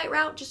 Same flight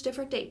route, just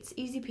different dates.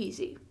 Easy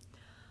peasy.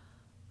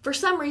 For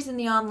some reason,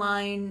 the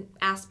online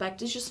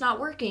aspect is just not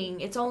working.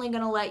 It's only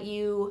going to let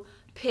you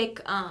pick,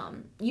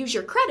 use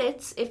your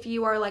credits if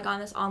you are like on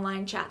this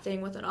online chat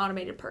thing with an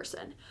automated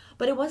person.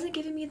 But it wasn't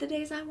giving me the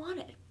days I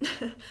wanted.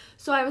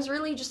 So I was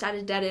really just at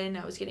a dead end.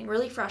 I was getting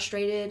really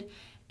frustrated.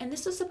 And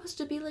this was supposed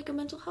to be like a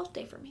mental health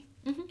day for me.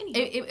 Mm-hmm.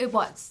 It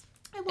was.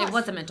 It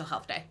was a mental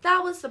health day.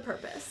 That was the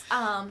purpose.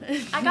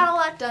 I got a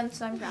lot done,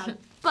 so I'm proud.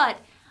 But,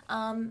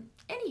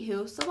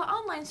 anywho, so the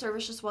online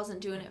service just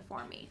wasn't doing it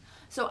for me.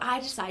 So I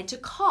decided to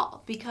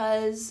call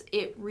because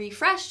it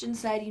refreshed and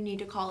said you need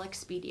to call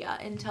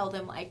Expedia and tell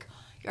them, like,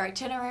 your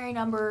itinerary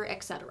number,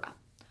 etc.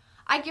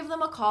 I give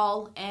them a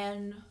call,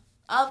 and,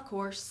 of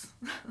course,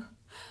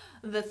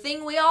 the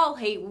thing we all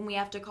hate when we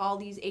have to call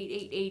these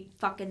 888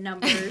 fucking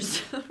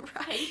numbers,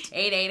 right?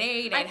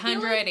 888,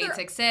 800,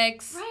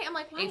 866. Right, I'm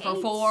like, why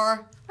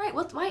 844. Right,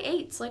 why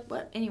 8s? Like,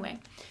 what? Anyway,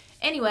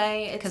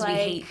 it's because like... we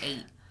hate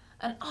 8.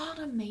 An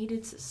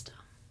automated system.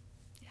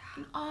 Yeah.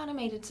 An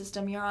automated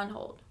system. You're on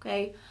hold,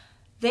 okay?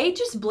 They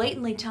just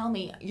blatantly tell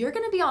me, you're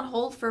going to be on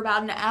hold for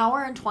about an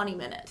hour and 20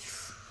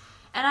 minutes.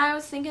 And I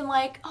was thinking,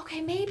 like, okay,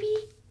 maybe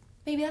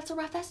that's a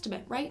rough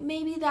estimate, right?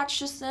 Maybe that's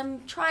just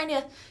them trying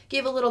to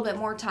give a little bit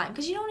more time.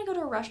 Because you know when you go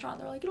to a restaurant,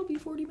 they're like, it'll be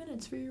 40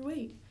 minutes for your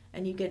wait.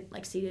 And you get,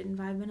 like, seated in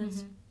 5 minutes.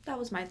 Mm-hmm. That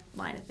was my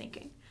line of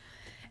thinking.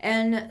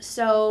 And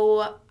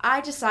so I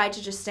decided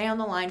to just stay on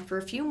the line for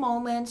a few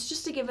moments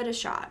just to give it a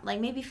shot. Like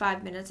maybe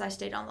 5 minutes I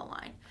stayed on the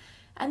line.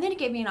 And then it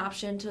gave me an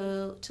option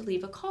to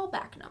leave a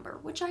callback number,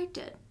 which I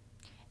did.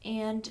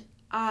 And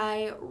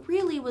I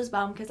really was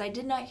bummed because I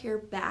did not hear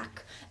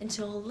back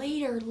until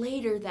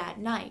later that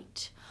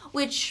night,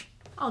 which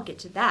I'll get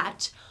to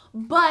that.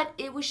 But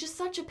it was just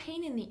such a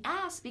pain in the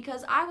ass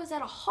because I was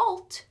at a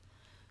halt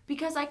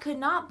because I could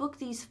not book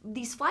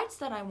these flights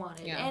that I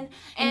wanted. Yeah.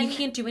 And you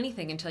can't do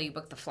anything until you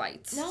book the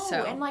flights. No,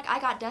 so. And like I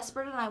got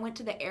desperate and I went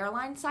to the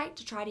airline site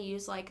to try to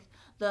use like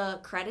the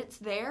credits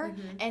there,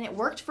 and it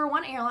worked for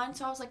one airline,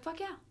 so I was like, fuck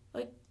yeah.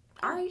 Like,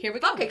 all right, here we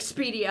fuck go.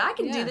 Expedia. I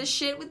can do this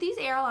shit with these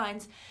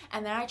airlines.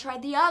 And then I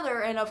tried the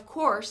other, and of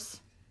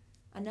course,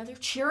 another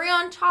cherry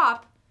on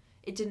top,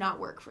 it did not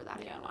work for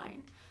that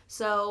airline.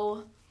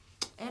 So,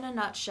 in a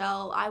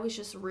nutshell, I was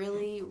just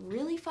really,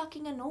 really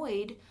fucking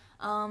annoyed.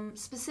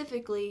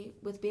 Specifically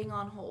with being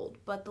on hold,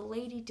 but the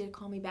lady did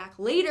call me back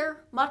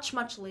later, much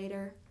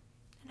later,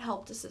 and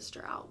helped a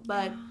sister out.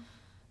 But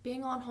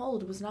being on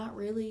hold was not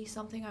really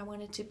something I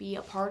wanted to be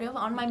a part of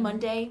on my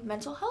Monday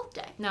mental health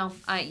day. No,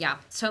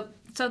 So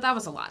that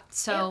was a lot.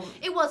 So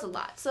it was a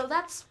lot. So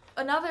that's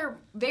another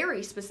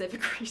very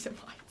specific reason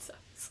why it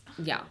sucks.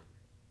 Yeah.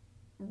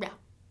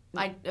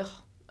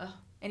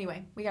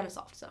 Anyway, we got it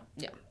solved. So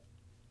yeah.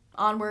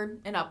 Onward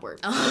and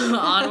upward.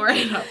 Onward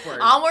and upward.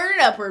 Onward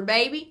and upward,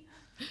 baby.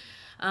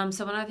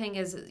 So another thing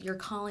is you're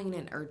calling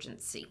an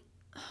urgency.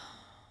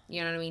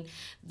 You know what I mean?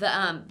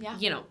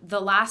 The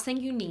last thing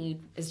you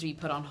need is to be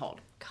put on hold.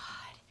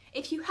 God,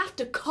 if you have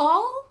to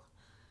call,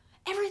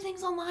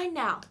 everything's online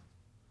now.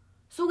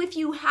 So if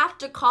you have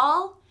to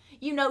call,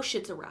 you know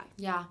shit's awry.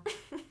 Yeah.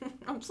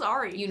 I'm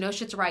sorry. You know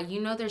shit's awry.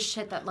 You know there's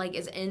shit that like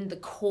is in the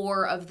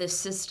core of this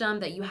system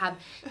that you have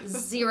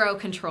zero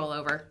control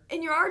over.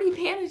 And you're already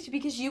panicked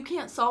because you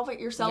can't solve it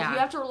yourself. Yeah. You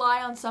have to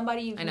rely on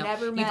somebody you've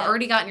never met. You've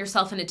already gotten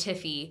yourself in a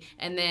tiffy,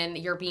 and then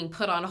you're being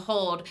put on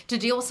hold to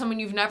deal with someone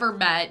you've never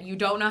met. You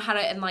don't know how to,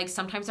 and like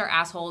sometimes they're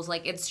assholes.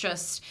 Like it's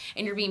just,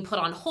 and you're being put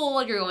on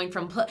hold. You're going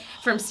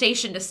from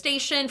station to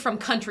station, from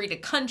country to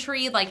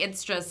country. Like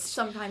it's just.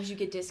 Sometimes you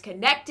get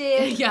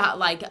disconnected. Yeah,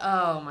 like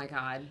oh my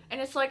God. And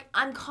it's like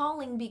I'm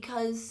calling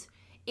because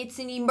it's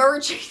an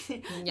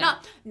emergency. Yeah.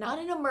 Not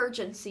an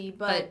emergency,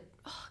 but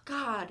oh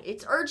God,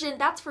 it's urgent.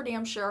 That's for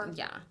damn sure.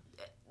 Yeah.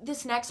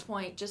 This next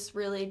point just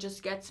really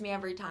just gets me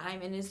every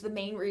time and is the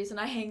main reason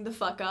I hang the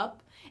fuck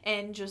up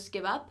and just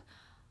give up.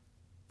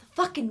 The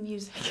fucking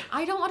music.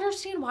 I don't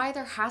understand why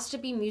there has to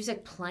be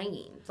music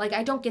playing. Like,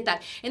 I don't get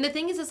that. And the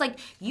thing is like,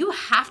 you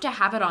have to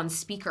have it on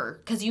speaker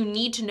because you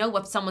need to know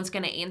if someone's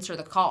going to answer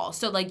the call.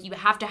 So, like, you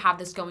have to have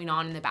this going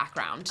on in the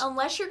background.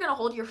 Unless you're going to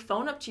hold your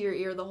phone up to your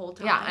ear the whole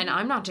time. Yeah, and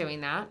I'm not doing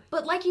that.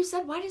 But like you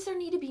said, why does there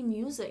need to be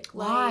music?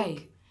 Why?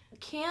 Like,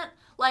 can't,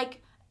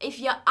 like...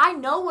 I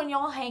know when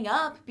y'all hang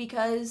up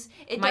because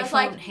it does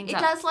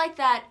like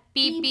that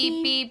beep,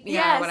 beep, beep. Yes,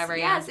 Yeah, whatever,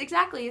 yeah. Yes,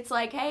 exactly. It's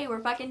like, hey, we're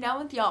fucking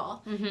done with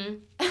y'all.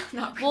 Mm-hmm.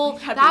 Not really. Well,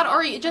 that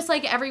or just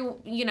like every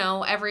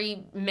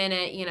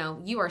minute,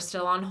 you are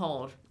still on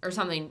hold or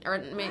something. Or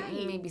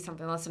maybe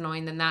something less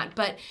annoying than that.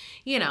 But,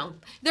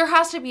 there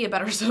has to be a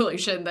better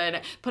solution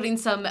than putting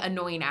some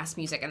annoying-ass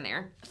music in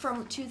there.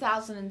 From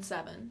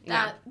 2007.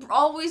 That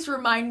always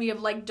remind me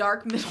of, like,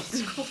 dark middle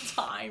school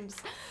times.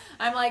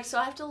 I'm like, so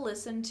I have to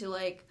listen to,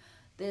 like,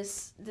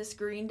 this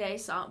Green Day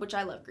song, which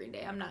I love Green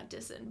Day. I'm not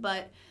dissing.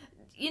 But,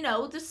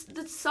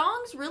 the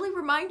songs really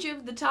remind you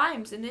of the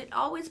times, and it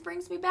always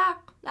brings me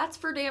back. That's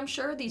for damn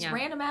sure. These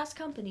random ass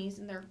companies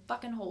and their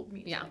fucking hold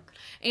music. Yeah,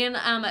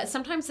 and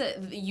sometimes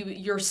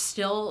you're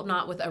still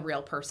not with a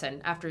real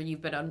person after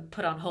you've been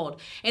put on hold,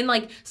 and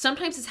like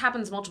sometimes this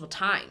happens multiple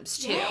times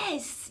too.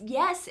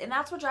 Yes, and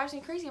that's what drives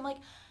me crazy. I'm like,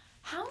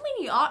 how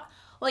many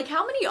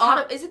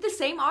is it the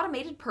same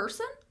automated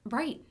person?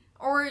 Right.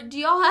 Or do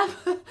you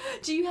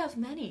have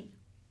many?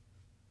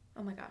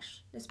 Oh my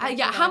gosh.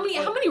 How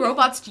many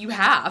robots do you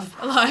have?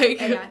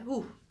 Like,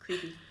 ooh,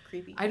 creepy.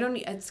 I don't.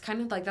 It's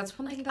kind of like that's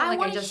one thing that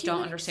I just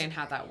don't understand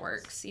how that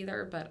works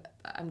either. But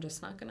I'm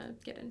just not gonna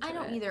get into it. I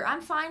don't either. I'm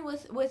fine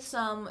with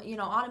some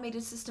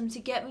automated system to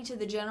get me to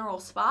the general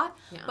spot.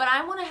 Yeah. But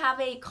I want to have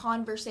a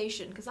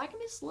conversation because I can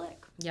be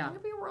slick. Yeah. I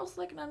can be real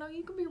slick, and I know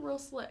you can be real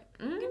slick.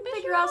 You can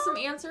figure out some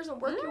answers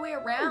and work your way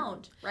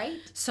around, right?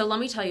 So let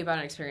me tell you about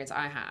an experience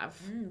I have.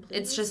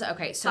 It's just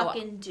okay. So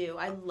fucking do.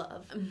 I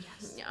love.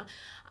 Yes. Yeah.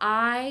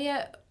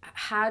 I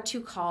had to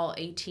call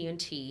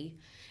AT&T.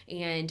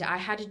 And I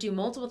had to do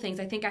multiple things.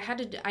 I think I had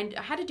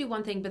to do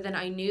one thing, but then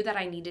I knew that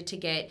I needed to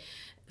get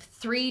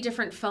 3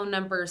 different phone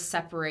numbers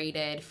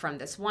separated from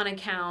this one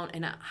account.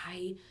 And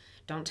I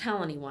don't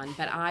tell anyone,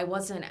 but I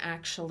wasn't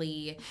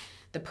actually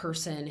the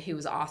person who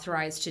was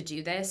authorized to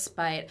do this.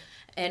 But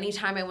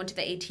anytime I went to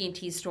the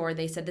AT&T store,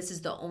 they said, this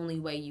is the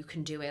only way you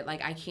can do it.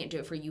 Like, I can't do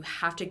it for you. You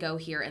have to go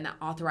here, and the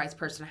authorized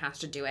person has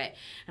to do it.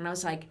 And I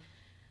was like,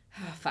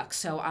 oh, fuck.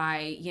 So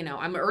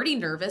I'm already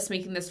nervous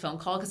making this phone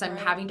call because I'm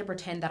having to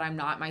pretend that I'm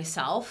not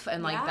myself.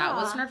 And that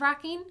was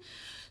nerve-wracking.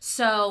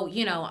 So,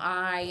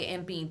 I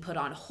am being put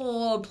on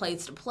hold,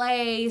 place to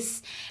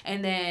place.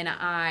 And then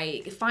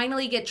I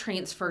finally get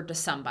transferred to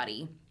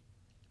somebody.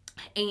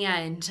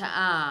 And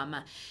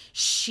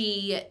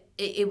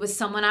it was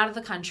someone out of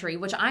the country,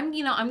 which I'm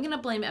going to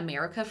blame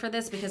America for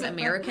this because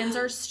Americans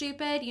are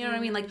stupid. You know what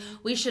I mean? Like,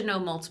 we should know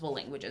multiple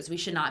languages. We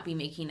should not be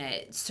making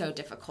it so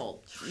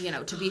difficult,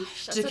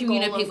 to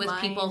communicate with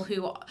people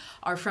who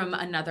are from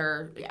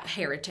another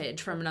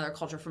heritage, from another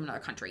culture, from another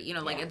country.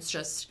 It's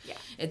just,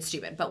 it's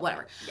stupid, but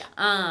whatever.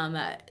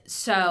 Yeah.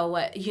 So,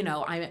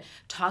 I'm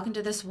talking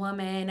to this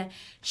woman.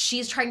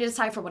 She's trying to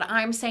decipher what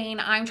I'm saying.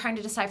 I'm trying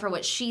to decipher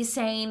what she's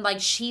saying. Like,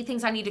 she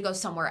thinks I need to go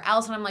somewhere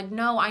else. And I'm like,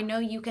 no, I know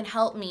you can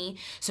help me.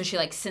 So she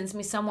sends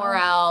me somewhere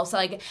else.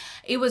 Like,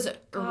 it was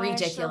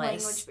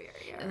ridiculous.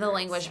 The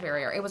language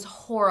barrier. It was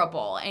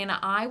horrible. And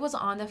I was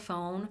on the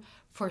phone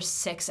for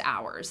 6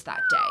 hours that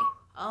day.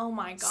 Oh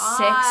my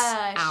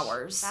gosh. 6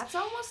 hours. That's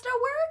almost a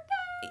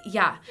work day.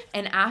 Yeah.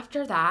 And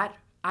after that,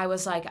 I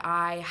was like,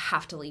 I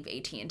have to leave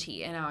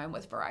AT&T, and now I'm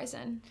with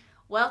Verizon.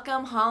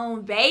 Welcome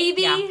home,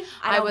 baby. Yeah.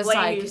 I was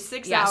like,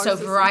 6 hours. So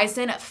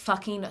Verizon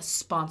fucking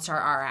sponsor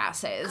our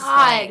asses.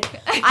 God,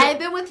 I have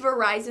been with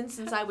Verizon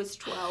since I was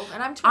 12,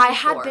 and I'm 24. I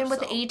had been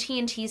with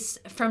AT&T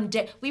from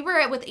we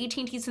were with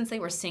AT&T since they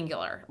were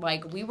singular.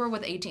 Like, we were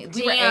with AT&T.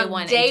 We were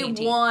A1 day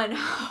AT&T. One.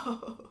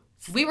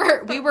 we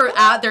were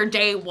at their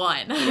day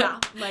one. Yeah,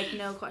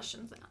 no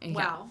questions.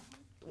 Wow.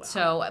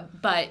 So,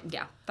 but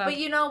yeah. But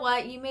you know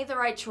what? You made the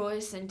right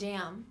choice, and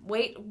damn,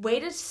 way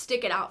to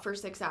stick it out for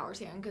 6 hours,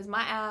 Hannah, because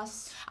my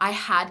ass. I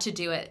had to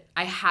do it.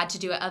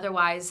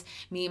 Otherwise,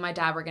 me and my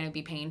dad were going to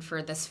be paying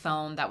for this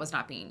phone that was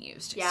not being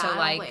used. Yeah, so,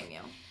 I don't blame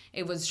you.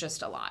 It was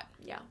just a lot.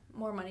 Yeah,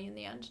 more money in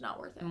the end, not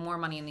worth it.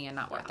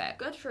 Worth it.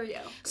 Good for you.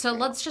 So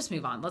let's just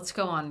move on. Let's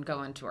go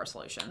into our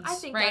solutions. I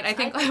think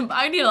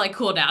I need to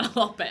cool down a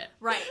little bit.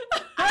 Right.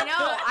 I know.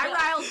 I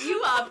riled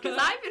you up because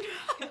I've been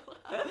riled up.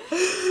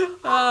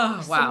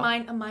 Oh, wow.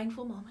 A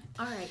mindful moment.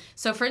 All right.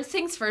 So first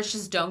things first,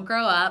 just don't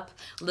grow up.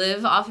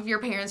 Live off of your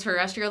parents for the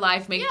rest of your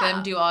life. Make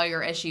them do all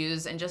your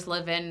issues and just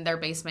live in their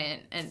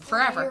basement and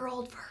forever.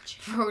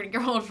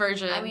 4-year-old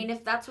virgin. I mean,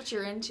 if that's what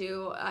you're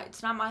into,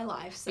 it's not my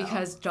life. So.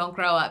 Because don't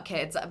grow up,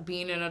 kids.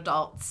 Being an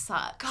adult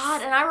sucks.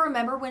 God, and I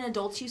remember when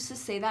adults used to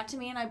say that to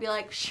me, and I'd be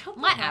like, shut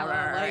the hell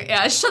up. Like,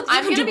 yeah,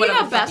 I'm going to be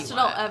the best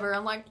adult ever.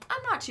 I'm like,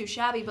 I'm not too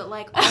shabby, but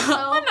also.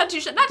 I'm not too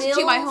shabby. Not to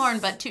toot my horn,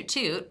 but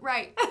toot.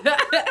 Right.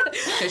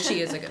 Because she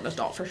is a good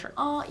adult for sure.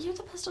 Oh, you're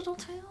the best adult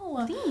too.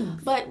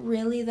 Thanks. But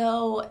really,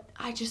 though,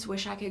 I just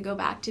wish I could go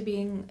back to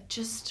being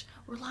just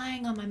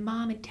relying on my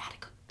mom and dad to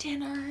cook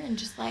dinner and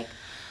just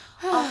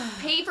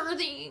pay for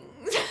things.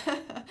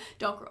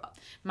 Don't grow up.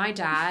 My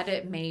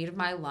dad made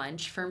my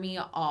lunch for me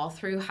all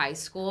through high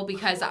school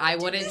because I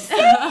wouldn't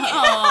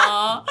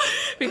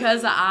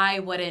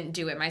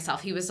do it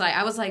myself. He was like,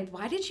 I was like,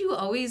 why did you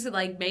always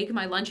make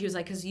my lunch? He was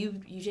like, because you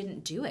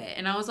didn't do it.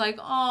 And I was like,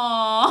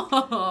 oh.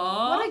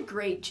 What a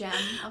great gem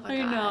of a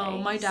guy. I know.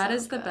 My dad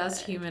is the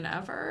best human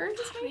ever.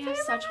 We have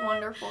such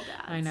wonderful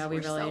dads. I know, we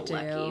really do.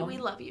 Lucky. We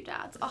love you,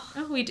 dads.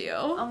 Oh, we do.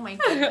 Oh my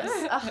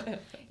goodness.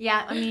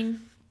 Yeah, I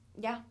mean.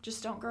 Yeah,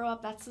 just don't grow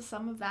up. That's the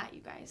sum of that, you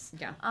guys.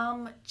 Yeah.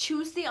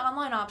 Choose the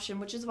online option,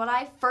 which is what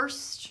I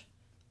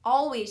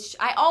always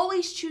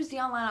choose the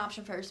online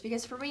option first,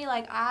 because for me,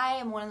 I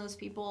am one of those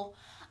people,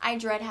 I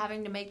dread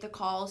having to make the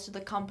calls to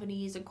the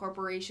companies and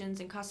corporations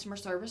and customer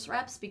service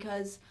reps,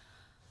 because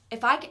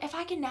if I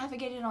can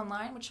navigate it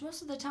online, which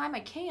most of the time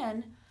I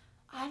can,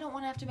 I don't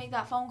want to have to make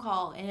that phone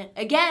call and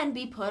again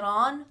be put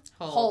on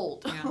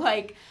hold. Yeah.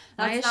 Like,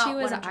 My that's not issue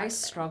what is I'm trying I to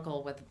say.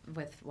 struggle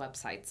with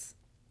websites.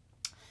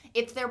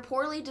 If they're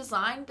poorly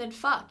designed, then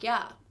fuck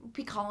yeah,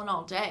 be calling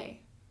all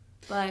day.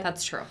 But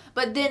That's true.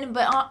 But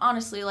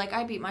honestly, like,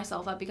 I beat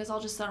myself up because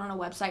I'll just sit on a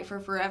website for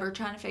forever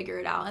trying to figure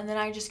it out, and then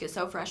I just get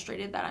so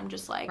frustrated that I'm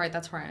just like, Right,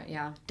 that's where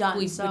done.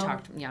 We So-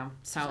 talked, yeah.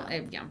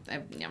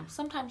 Yeah.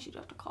 sometimes you do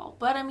have to call.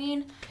 But I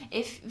mean,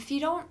 if you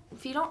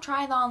don't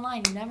try the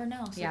online, you never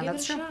know. So Yeah, give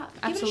that's it a true. shot. Give it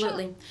a shot.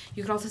 Absolutely.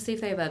 You could also see if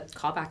they have a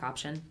callback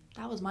option.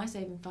 That was my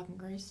saving fucking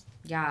grace.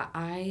 Yeah,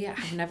 I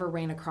have never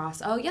ran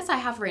across. Oh, yes, I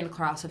have ran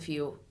across a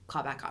few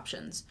callback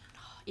options.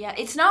 Yeah,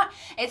 it's not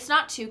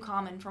too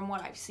common from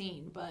what I've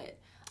seen, but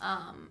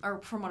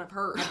or from what I've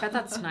heard. I bet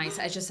that's nice.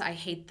 I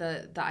hate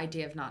the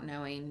idea of not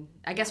knowing.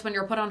 I guess when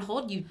you're put on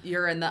hold,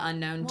 you're in the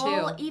unknown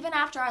Well, too. even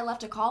after I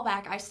left a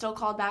callback, I still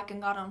called back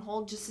and got on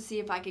hold just to see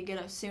if I could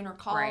get a sooner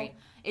call. Right.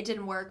 It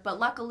didn't work, but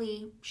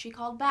luckily she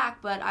called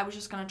back, but I was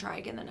just going to try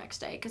again the next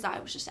day because I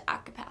was just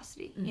at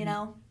capacity, Mm-hmm. you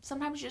know?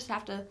 Sometimes you just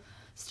have to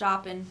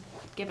stop and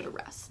give it a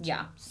rest.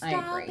 Yeah, Stop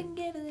I agree. and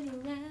give it a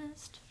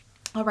rest.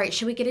 All right,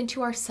 should we get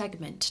into our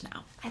segment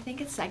now? I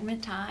think it's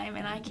segment time,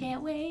 and I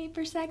can't wait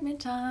for segment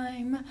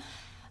time.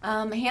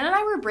 Hannah and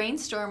I were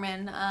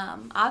brainstorming.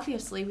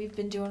 Obviously, we've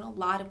been doing a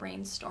lot of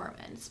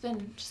brainstorming. It's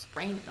been just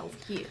raining over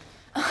here.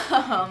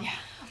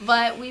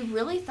 But we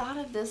really thought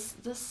of this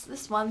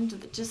one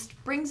that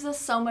just brings us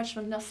so much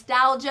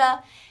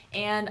nostalgia,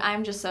 and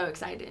I'm just so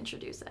excited to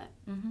introduce it.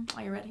 Mm-hmm.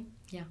 Are you ready?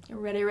 Yeah. You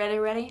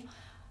ready?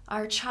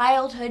 Our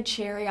childhood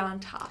cherry on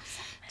top.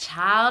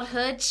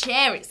 Childhood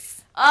cherries.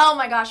 Oh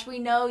my gosh, we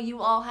know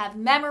you all have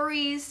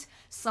memories,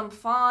 some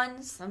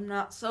fond, some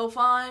not so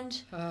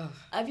fond,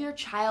 of your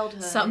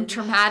childhood. Some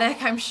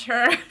traumatic, I'm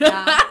sure.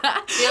 Yeah.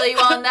 Feel you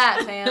on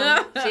that,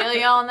 fam. Feel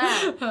you on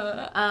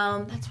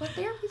that. That's what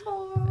therapy's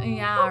for.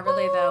 Yeah,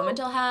 really though.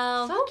 Mental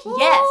health. Fuck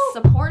yes,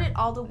 support it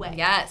all the way.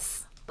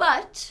 Yes.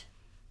 But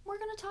we're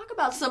going to talk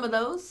about some of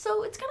those,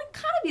 so it's going to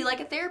kind of be like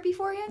a therapy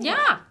for you. Anyway,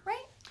 Yeah.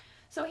 Right?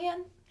 So,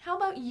 Han, how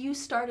about you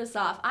start us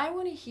off? I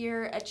want to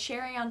hear a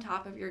cherry on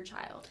top of your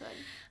childhood.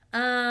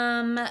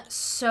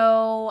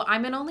 So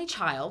I'm an only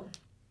child.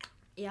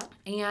 Yeah.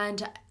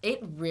 And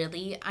it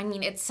really, I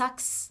mean, it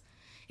sucks.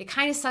 It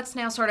kind of sucks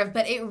now, sort of,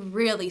 but it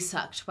really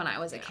sucked when I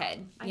was a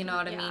kid. You know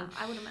what I mean?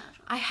 I would imagine.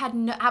 I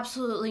had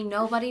absolutely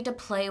nobody to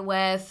play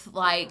with.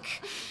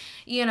 Like,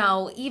 you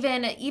know,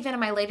 even in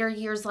my later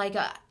years, like,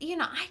 you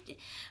know,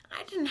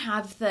 I didn't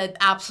have the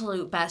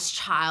absolute best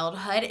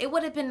childhood. It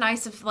would have been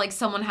nice if, like,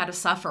 someone had to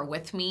suffer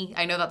with me.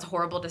 I know that's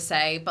horrible to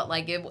say, but,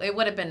 like, it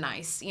would have been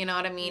nice. You know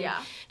what I mean?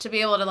 Yeah. To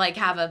be able to, like,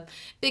 have a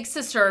big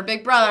sister or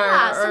big brother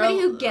Yeah, or somebody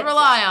who gets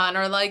rely on,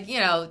 or, like,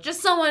 you know,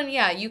 just someone,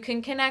 yeah, you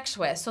can connect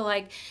with. So,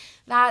 like,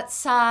 that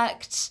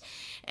sucked.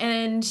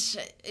 And,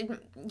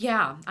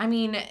 I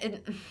mean,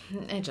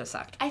 it just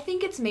sucked. I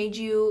think it's made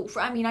you.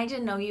 I mean, I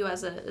didn't know you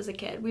as a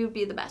kid. We would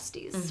be the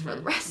besties for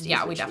the rest.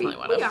 Yeah, we definitely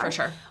would have, for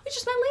sure. We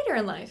just met later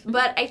in life,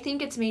 but I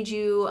think it's made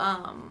you,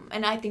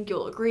 and I think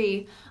you'll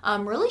agree,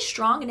 really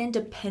strong and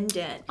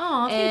independent.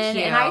 Aw, thank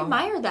you. And I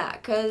admire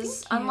that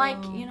because, Thank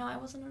unlike you. I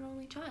wasn't an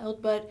only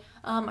child, but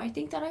I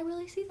think that I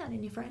really see that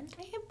in you, friend.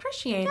 I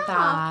appreciate Yeah,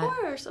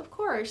 that. of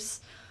course.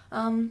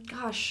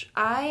 Gosh,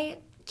 I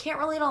can't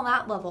relate on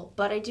that level,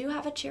 but I do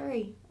have a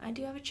cherry.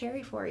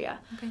 For you.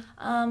 Okay.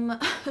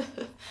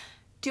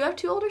 Do have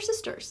two older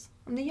sisters.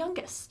 I'm the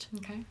youngest.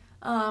 Okay.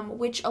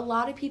 Which a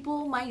lot of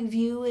people might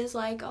view as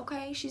like,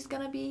 okay, she's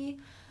gonna be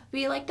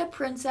like the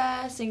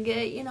princess and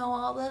get, you know,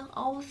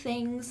 all the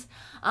things.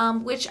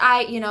 Which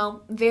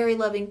I, very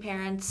loving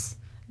parents,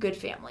 good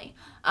family.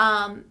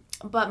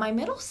 But my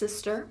middle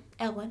sister,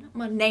 Ellen,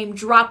 I'm a name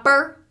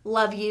dropper,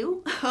 love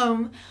you.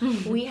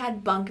 We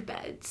had bunk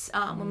beds.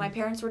 When my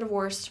parents were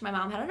divorced, my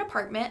mom had an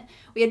apartment.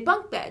 We had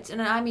bunk beds.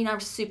 And I mean, I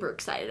was super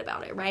excited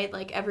about it, right?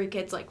 Like every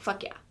kid's like,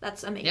 fuck yeah,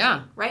 that's amazing.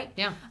 Yeah. Right?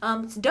 Yeah.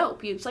 It's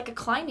dope. It's like a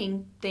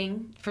climbing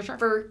thing. For sure.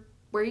 For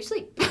where you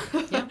sleep.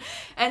 Yeah.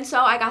 And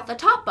so I got the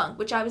top bunk,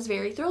 which I was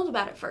very thrilled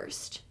about at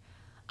first.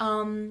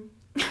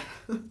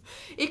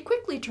 It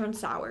quickly turned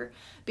sour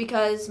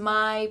because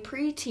my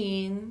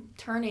preteen,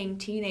 turning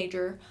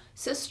teenager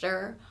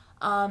sister,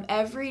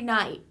 every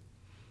night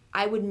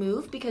I would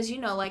move because,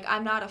 like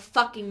I'm not a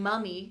fucking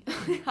mummy.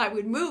 I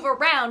would move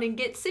around and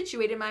get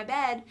situated in my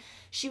bed.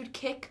 She would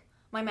kick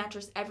my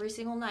mattress every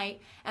single night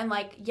and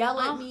like yell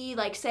at me,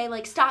 like say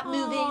like stop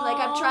moving, like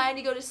I'm trying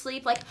to go to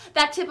sleep, like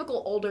that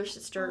typical older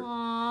sister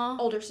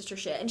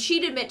shit. And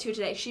she'd admit to it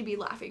today. She'd be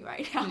laughing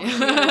right now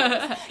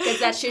because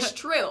that's just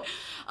true.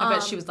 I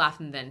bet she was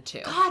laughing then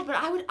too. God, but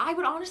I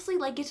would honestly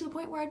like get to the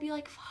point where I'd be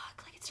like,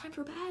 fuck, like it's time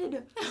for bed. You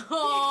know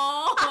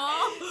what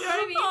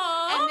I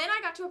mean? And then I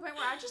got to a point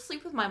where I just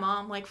sleep with my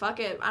mom. Like, fuck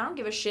it, I don't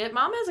give a shit.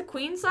 Mom has a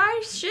queen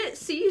size. Shit,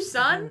 see you,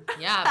 son.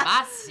 Yeah,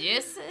 bye,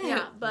 sis.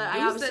 Yeah, but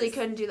I obviously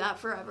couldn't do that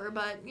forever.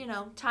 But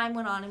time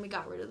went on and we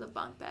got rid of the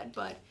bunk bed.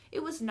 But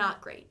it was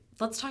not great.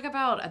 Let's talk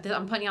about.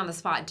 I'm putting you on the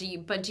spot. Do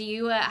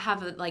you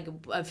have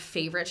a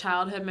favorite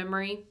childhood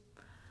memory?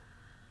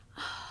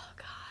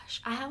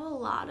 gosh, I have a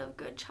lot of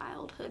good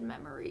childhood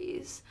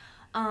memories.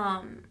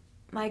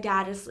 My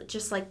dad is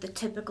just like the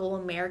typical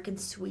American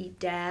sweet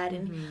dad,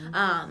 and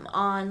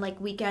on like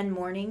weekend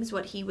mornings,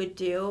 what he would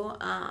do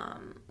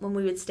when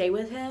we would stay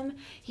with him,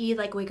 he'd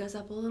like wake us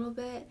up a little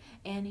bit,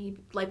 and he'd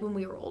like when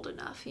we were old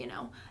enough, you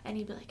know, and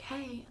he'd be like,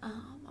 hey,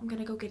 I'm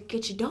gonna go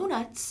get you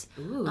donuts,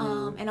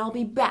 and I'll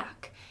be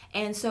back.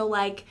 And so,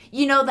 like,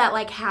 you know that,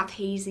 like, half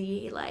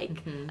hazy,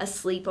 like,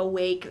 asleep,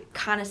 awake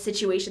kind of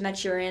situation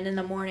that you're in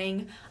the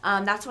morning.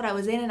 That's what I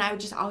was in, and I would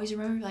just always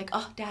remember, like,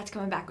 oh, Dad's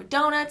coming back with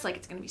donuts. Like,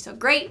 it's going to be so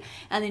great.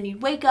 And then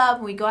you'd wake up,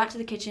 and we'd go out to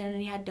the kitchen,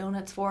 and he had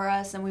donuts for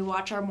us, and we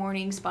watch our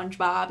morning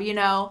SpongeBob, you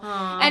know.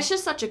 And it's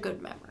just such a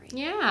good memory.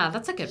 Yeah,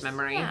 that's a good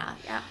memory.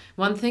 Yeah.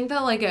 One thing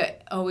that, like,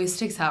 it always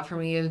sticks out for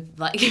me is,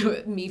 like,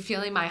 me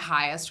feeling my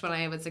highest when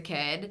I was a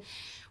kid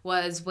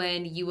was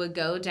when you would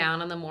go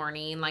down in the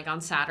morning, like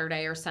on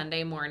Saturday or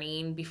Sunday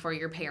morning before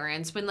your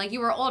parents, when like you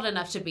were old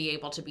enough to be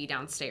able to be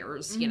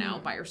downstairs, you know,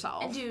 by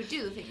yourself. And do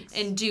the things.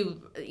 And do,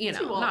 you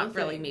know, not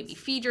really maybe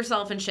feed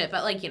yourself and shit,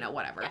 but like, you know,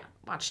 whatever. Yeah.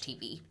 Watch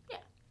TV. Yeah.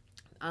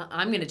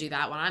 I'm going to do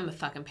that when I'm a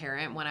fucking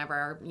parent,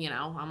 whenever, you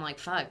know, I'm like,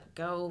 fuck,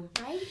 go.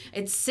 Right?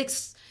 It's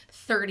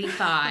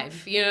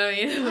 6:35, you know what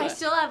I mean? I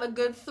still have a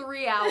good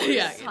 3 hours,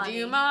 Yeah, honey. do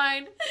you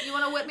mind? You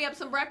want to whip me up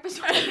some breakfast?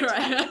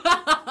 Right.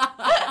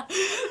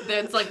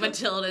 That's like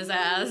Matilda's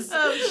ass.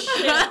 Oh,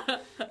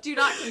 shit. Do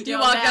not condone You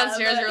walk that,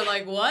 downstairs, but- you're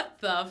like, what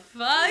the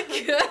fuck?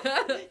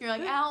 You're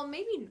like, Al,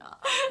 maybe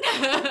not.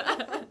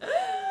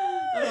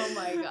 Oh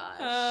my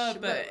gosh.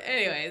 But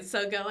anyways,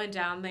 so going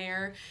down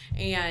there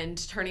and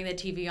turning the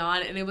TV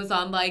on, and it was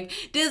on like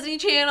Disney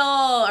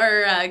Channel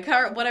or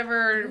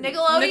whatever.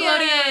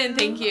 Nickelodeon.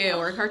 Thank you.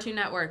 Or Cartoon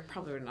Network.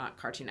 Probably not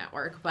Cartoon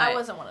Network, but I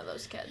wasn't one of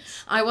those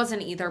kids. I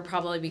wasn't either,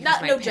 probably because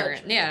Not- my no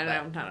parents. judgment,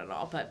 Yeah, but- no, not at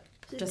all. But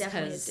just Definitely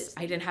a because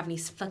Disney. I didn't have any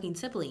fucking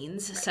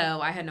siblings, so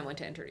I had no one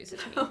to introduce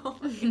it to me. Oh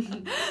my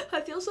God.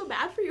 I feel so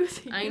bad for you.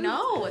 I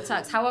know, it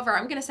sucks. However,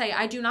 I'm going to say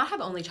I do not have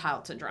only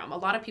child syndrome. A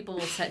lot of people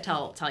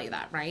will tell you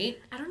that, right?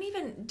 I don't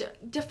even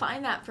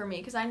define that for me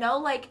because I know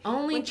like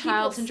Only when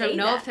child people syndrome. say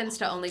No that- offense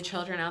to only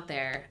children out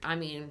there. I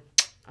mean,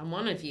 I'm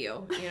one of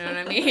you. You know what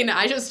I mean?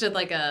 I just did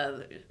like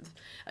an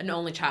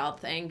only child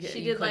thing. She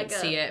You did couldn't like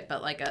see it,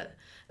 but like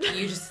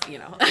you just, you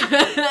know.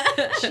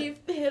 She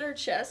hit her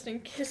chest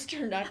and kissed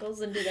her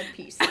knuckles and did a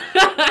peace sign.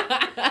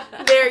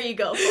 There you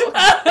go, folks.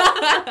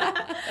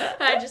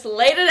 I just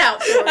laid it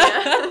out for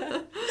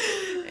you.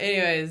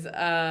 Anyways,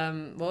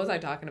 what was I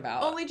talking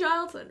about? Only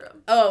child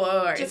syndrome.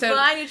 All right.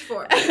 Define each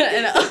form.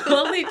 An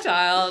only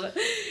child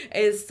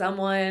is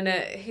someone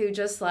who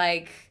just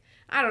like,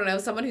 I don't know,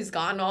 someone who's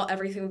gotten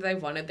everything that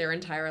they've wanted their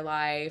entire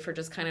life, or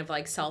just kind of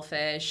like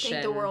selfish. Think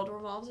and the world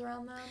revolves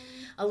around them.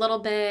 a little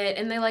bit,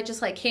 and they like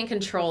just like can't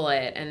control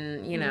it,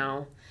 and you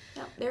know.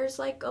 Yeah, there's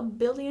like a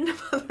billion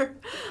of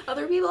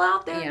other people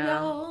out there, Yeah.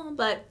 y'all.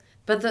 But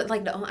I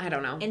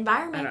don't know.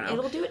 environment, I don't know.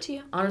 it'll do it to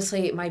you.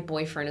 Honestly, my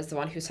boyfriend is the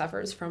one who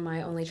suffers from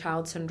my only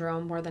child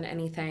syndrome more than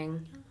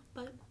anything.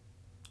 But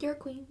you're a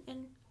queen,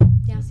 and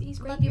Yeah. he's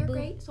great. Love you, You're boo.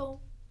 great,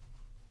 so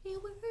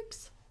it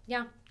works.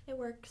 Yeah. It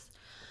works.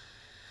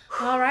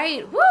 All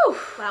right. Woo!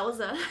 That was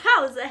a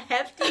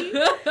hefty.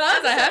 That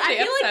was a hefty I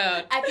feel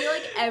episode. I feel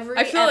like every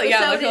I feel episode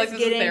like is this is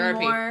getting therapy.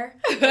 more.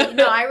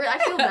 No, I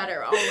feel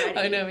better already.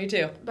 I know, me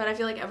too. But I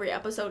feel like every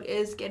episode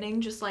is getting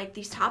just like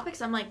these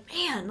topics. I'm like,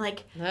 man,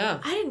 like Yeah.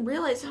 I didn't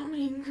realize how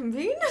many can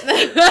convene.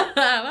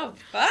 Oh,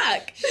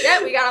 fuck.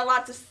 Shit, we got a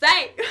lot to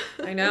say.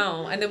 I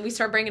know. And then we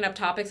start bringing up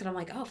topics, and I'm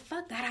like, oh,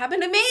 fuck, that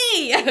happened to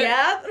me.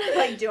 Yeah.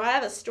 Like, do I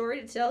have a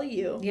story to tell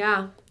you?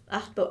 Yeah.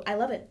 But I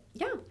love it.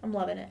 Yeah. I'm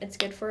loving it. It's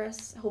good for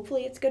us.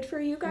 Hopefully it's good for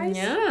you guys.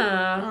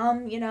 Yeah.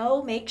 You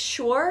know, make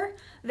sure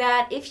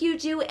that if you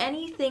do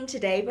anything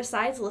today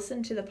besides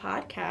listen to the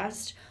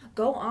podcast,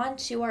 go on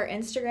to our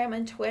Instagram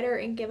and Twitter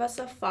and give us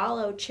a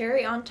follow.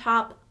 Cherry on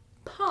Top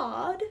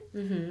Pod.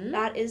 Mm-hmm.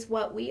 That is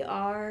what we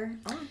are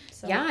on.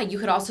 So. Yeah, you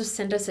could also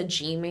send us a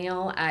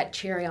Gmail at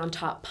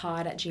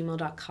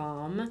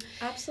cherryontoppod@gmail.com.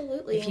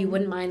 Absolutely. If you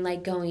wouldn't mind,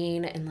 like,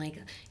 going and, like,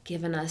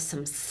 giving us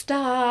some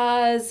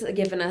stars,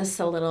 giving us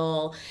a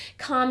little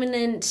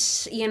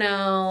comment, you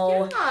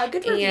know. Yeah,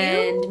 good review.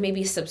 And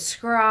maybe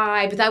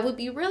subscribe. That would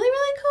be really,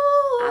 really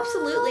cool.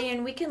 Absolutely,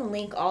 and we can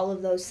link all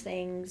of those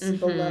things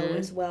below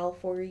as well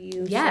for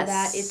you. Yes. So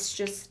that it's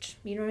just,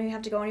 you don't even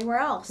have to go anywhere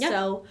else. Yeah.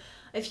 So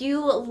if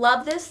you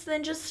love this,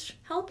 then just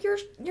help your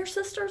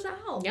sisters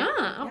out. Yeah,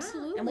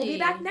 absolutely. And we'll be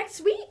back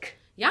next week.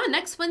 Yeah,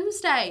 next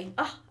Wednesday.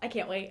 Oh, I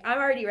can't wait. I'm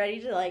already ready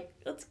to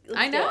let's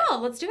I do it. know.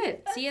 Let's do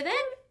it. See you then.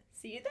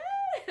 See you then.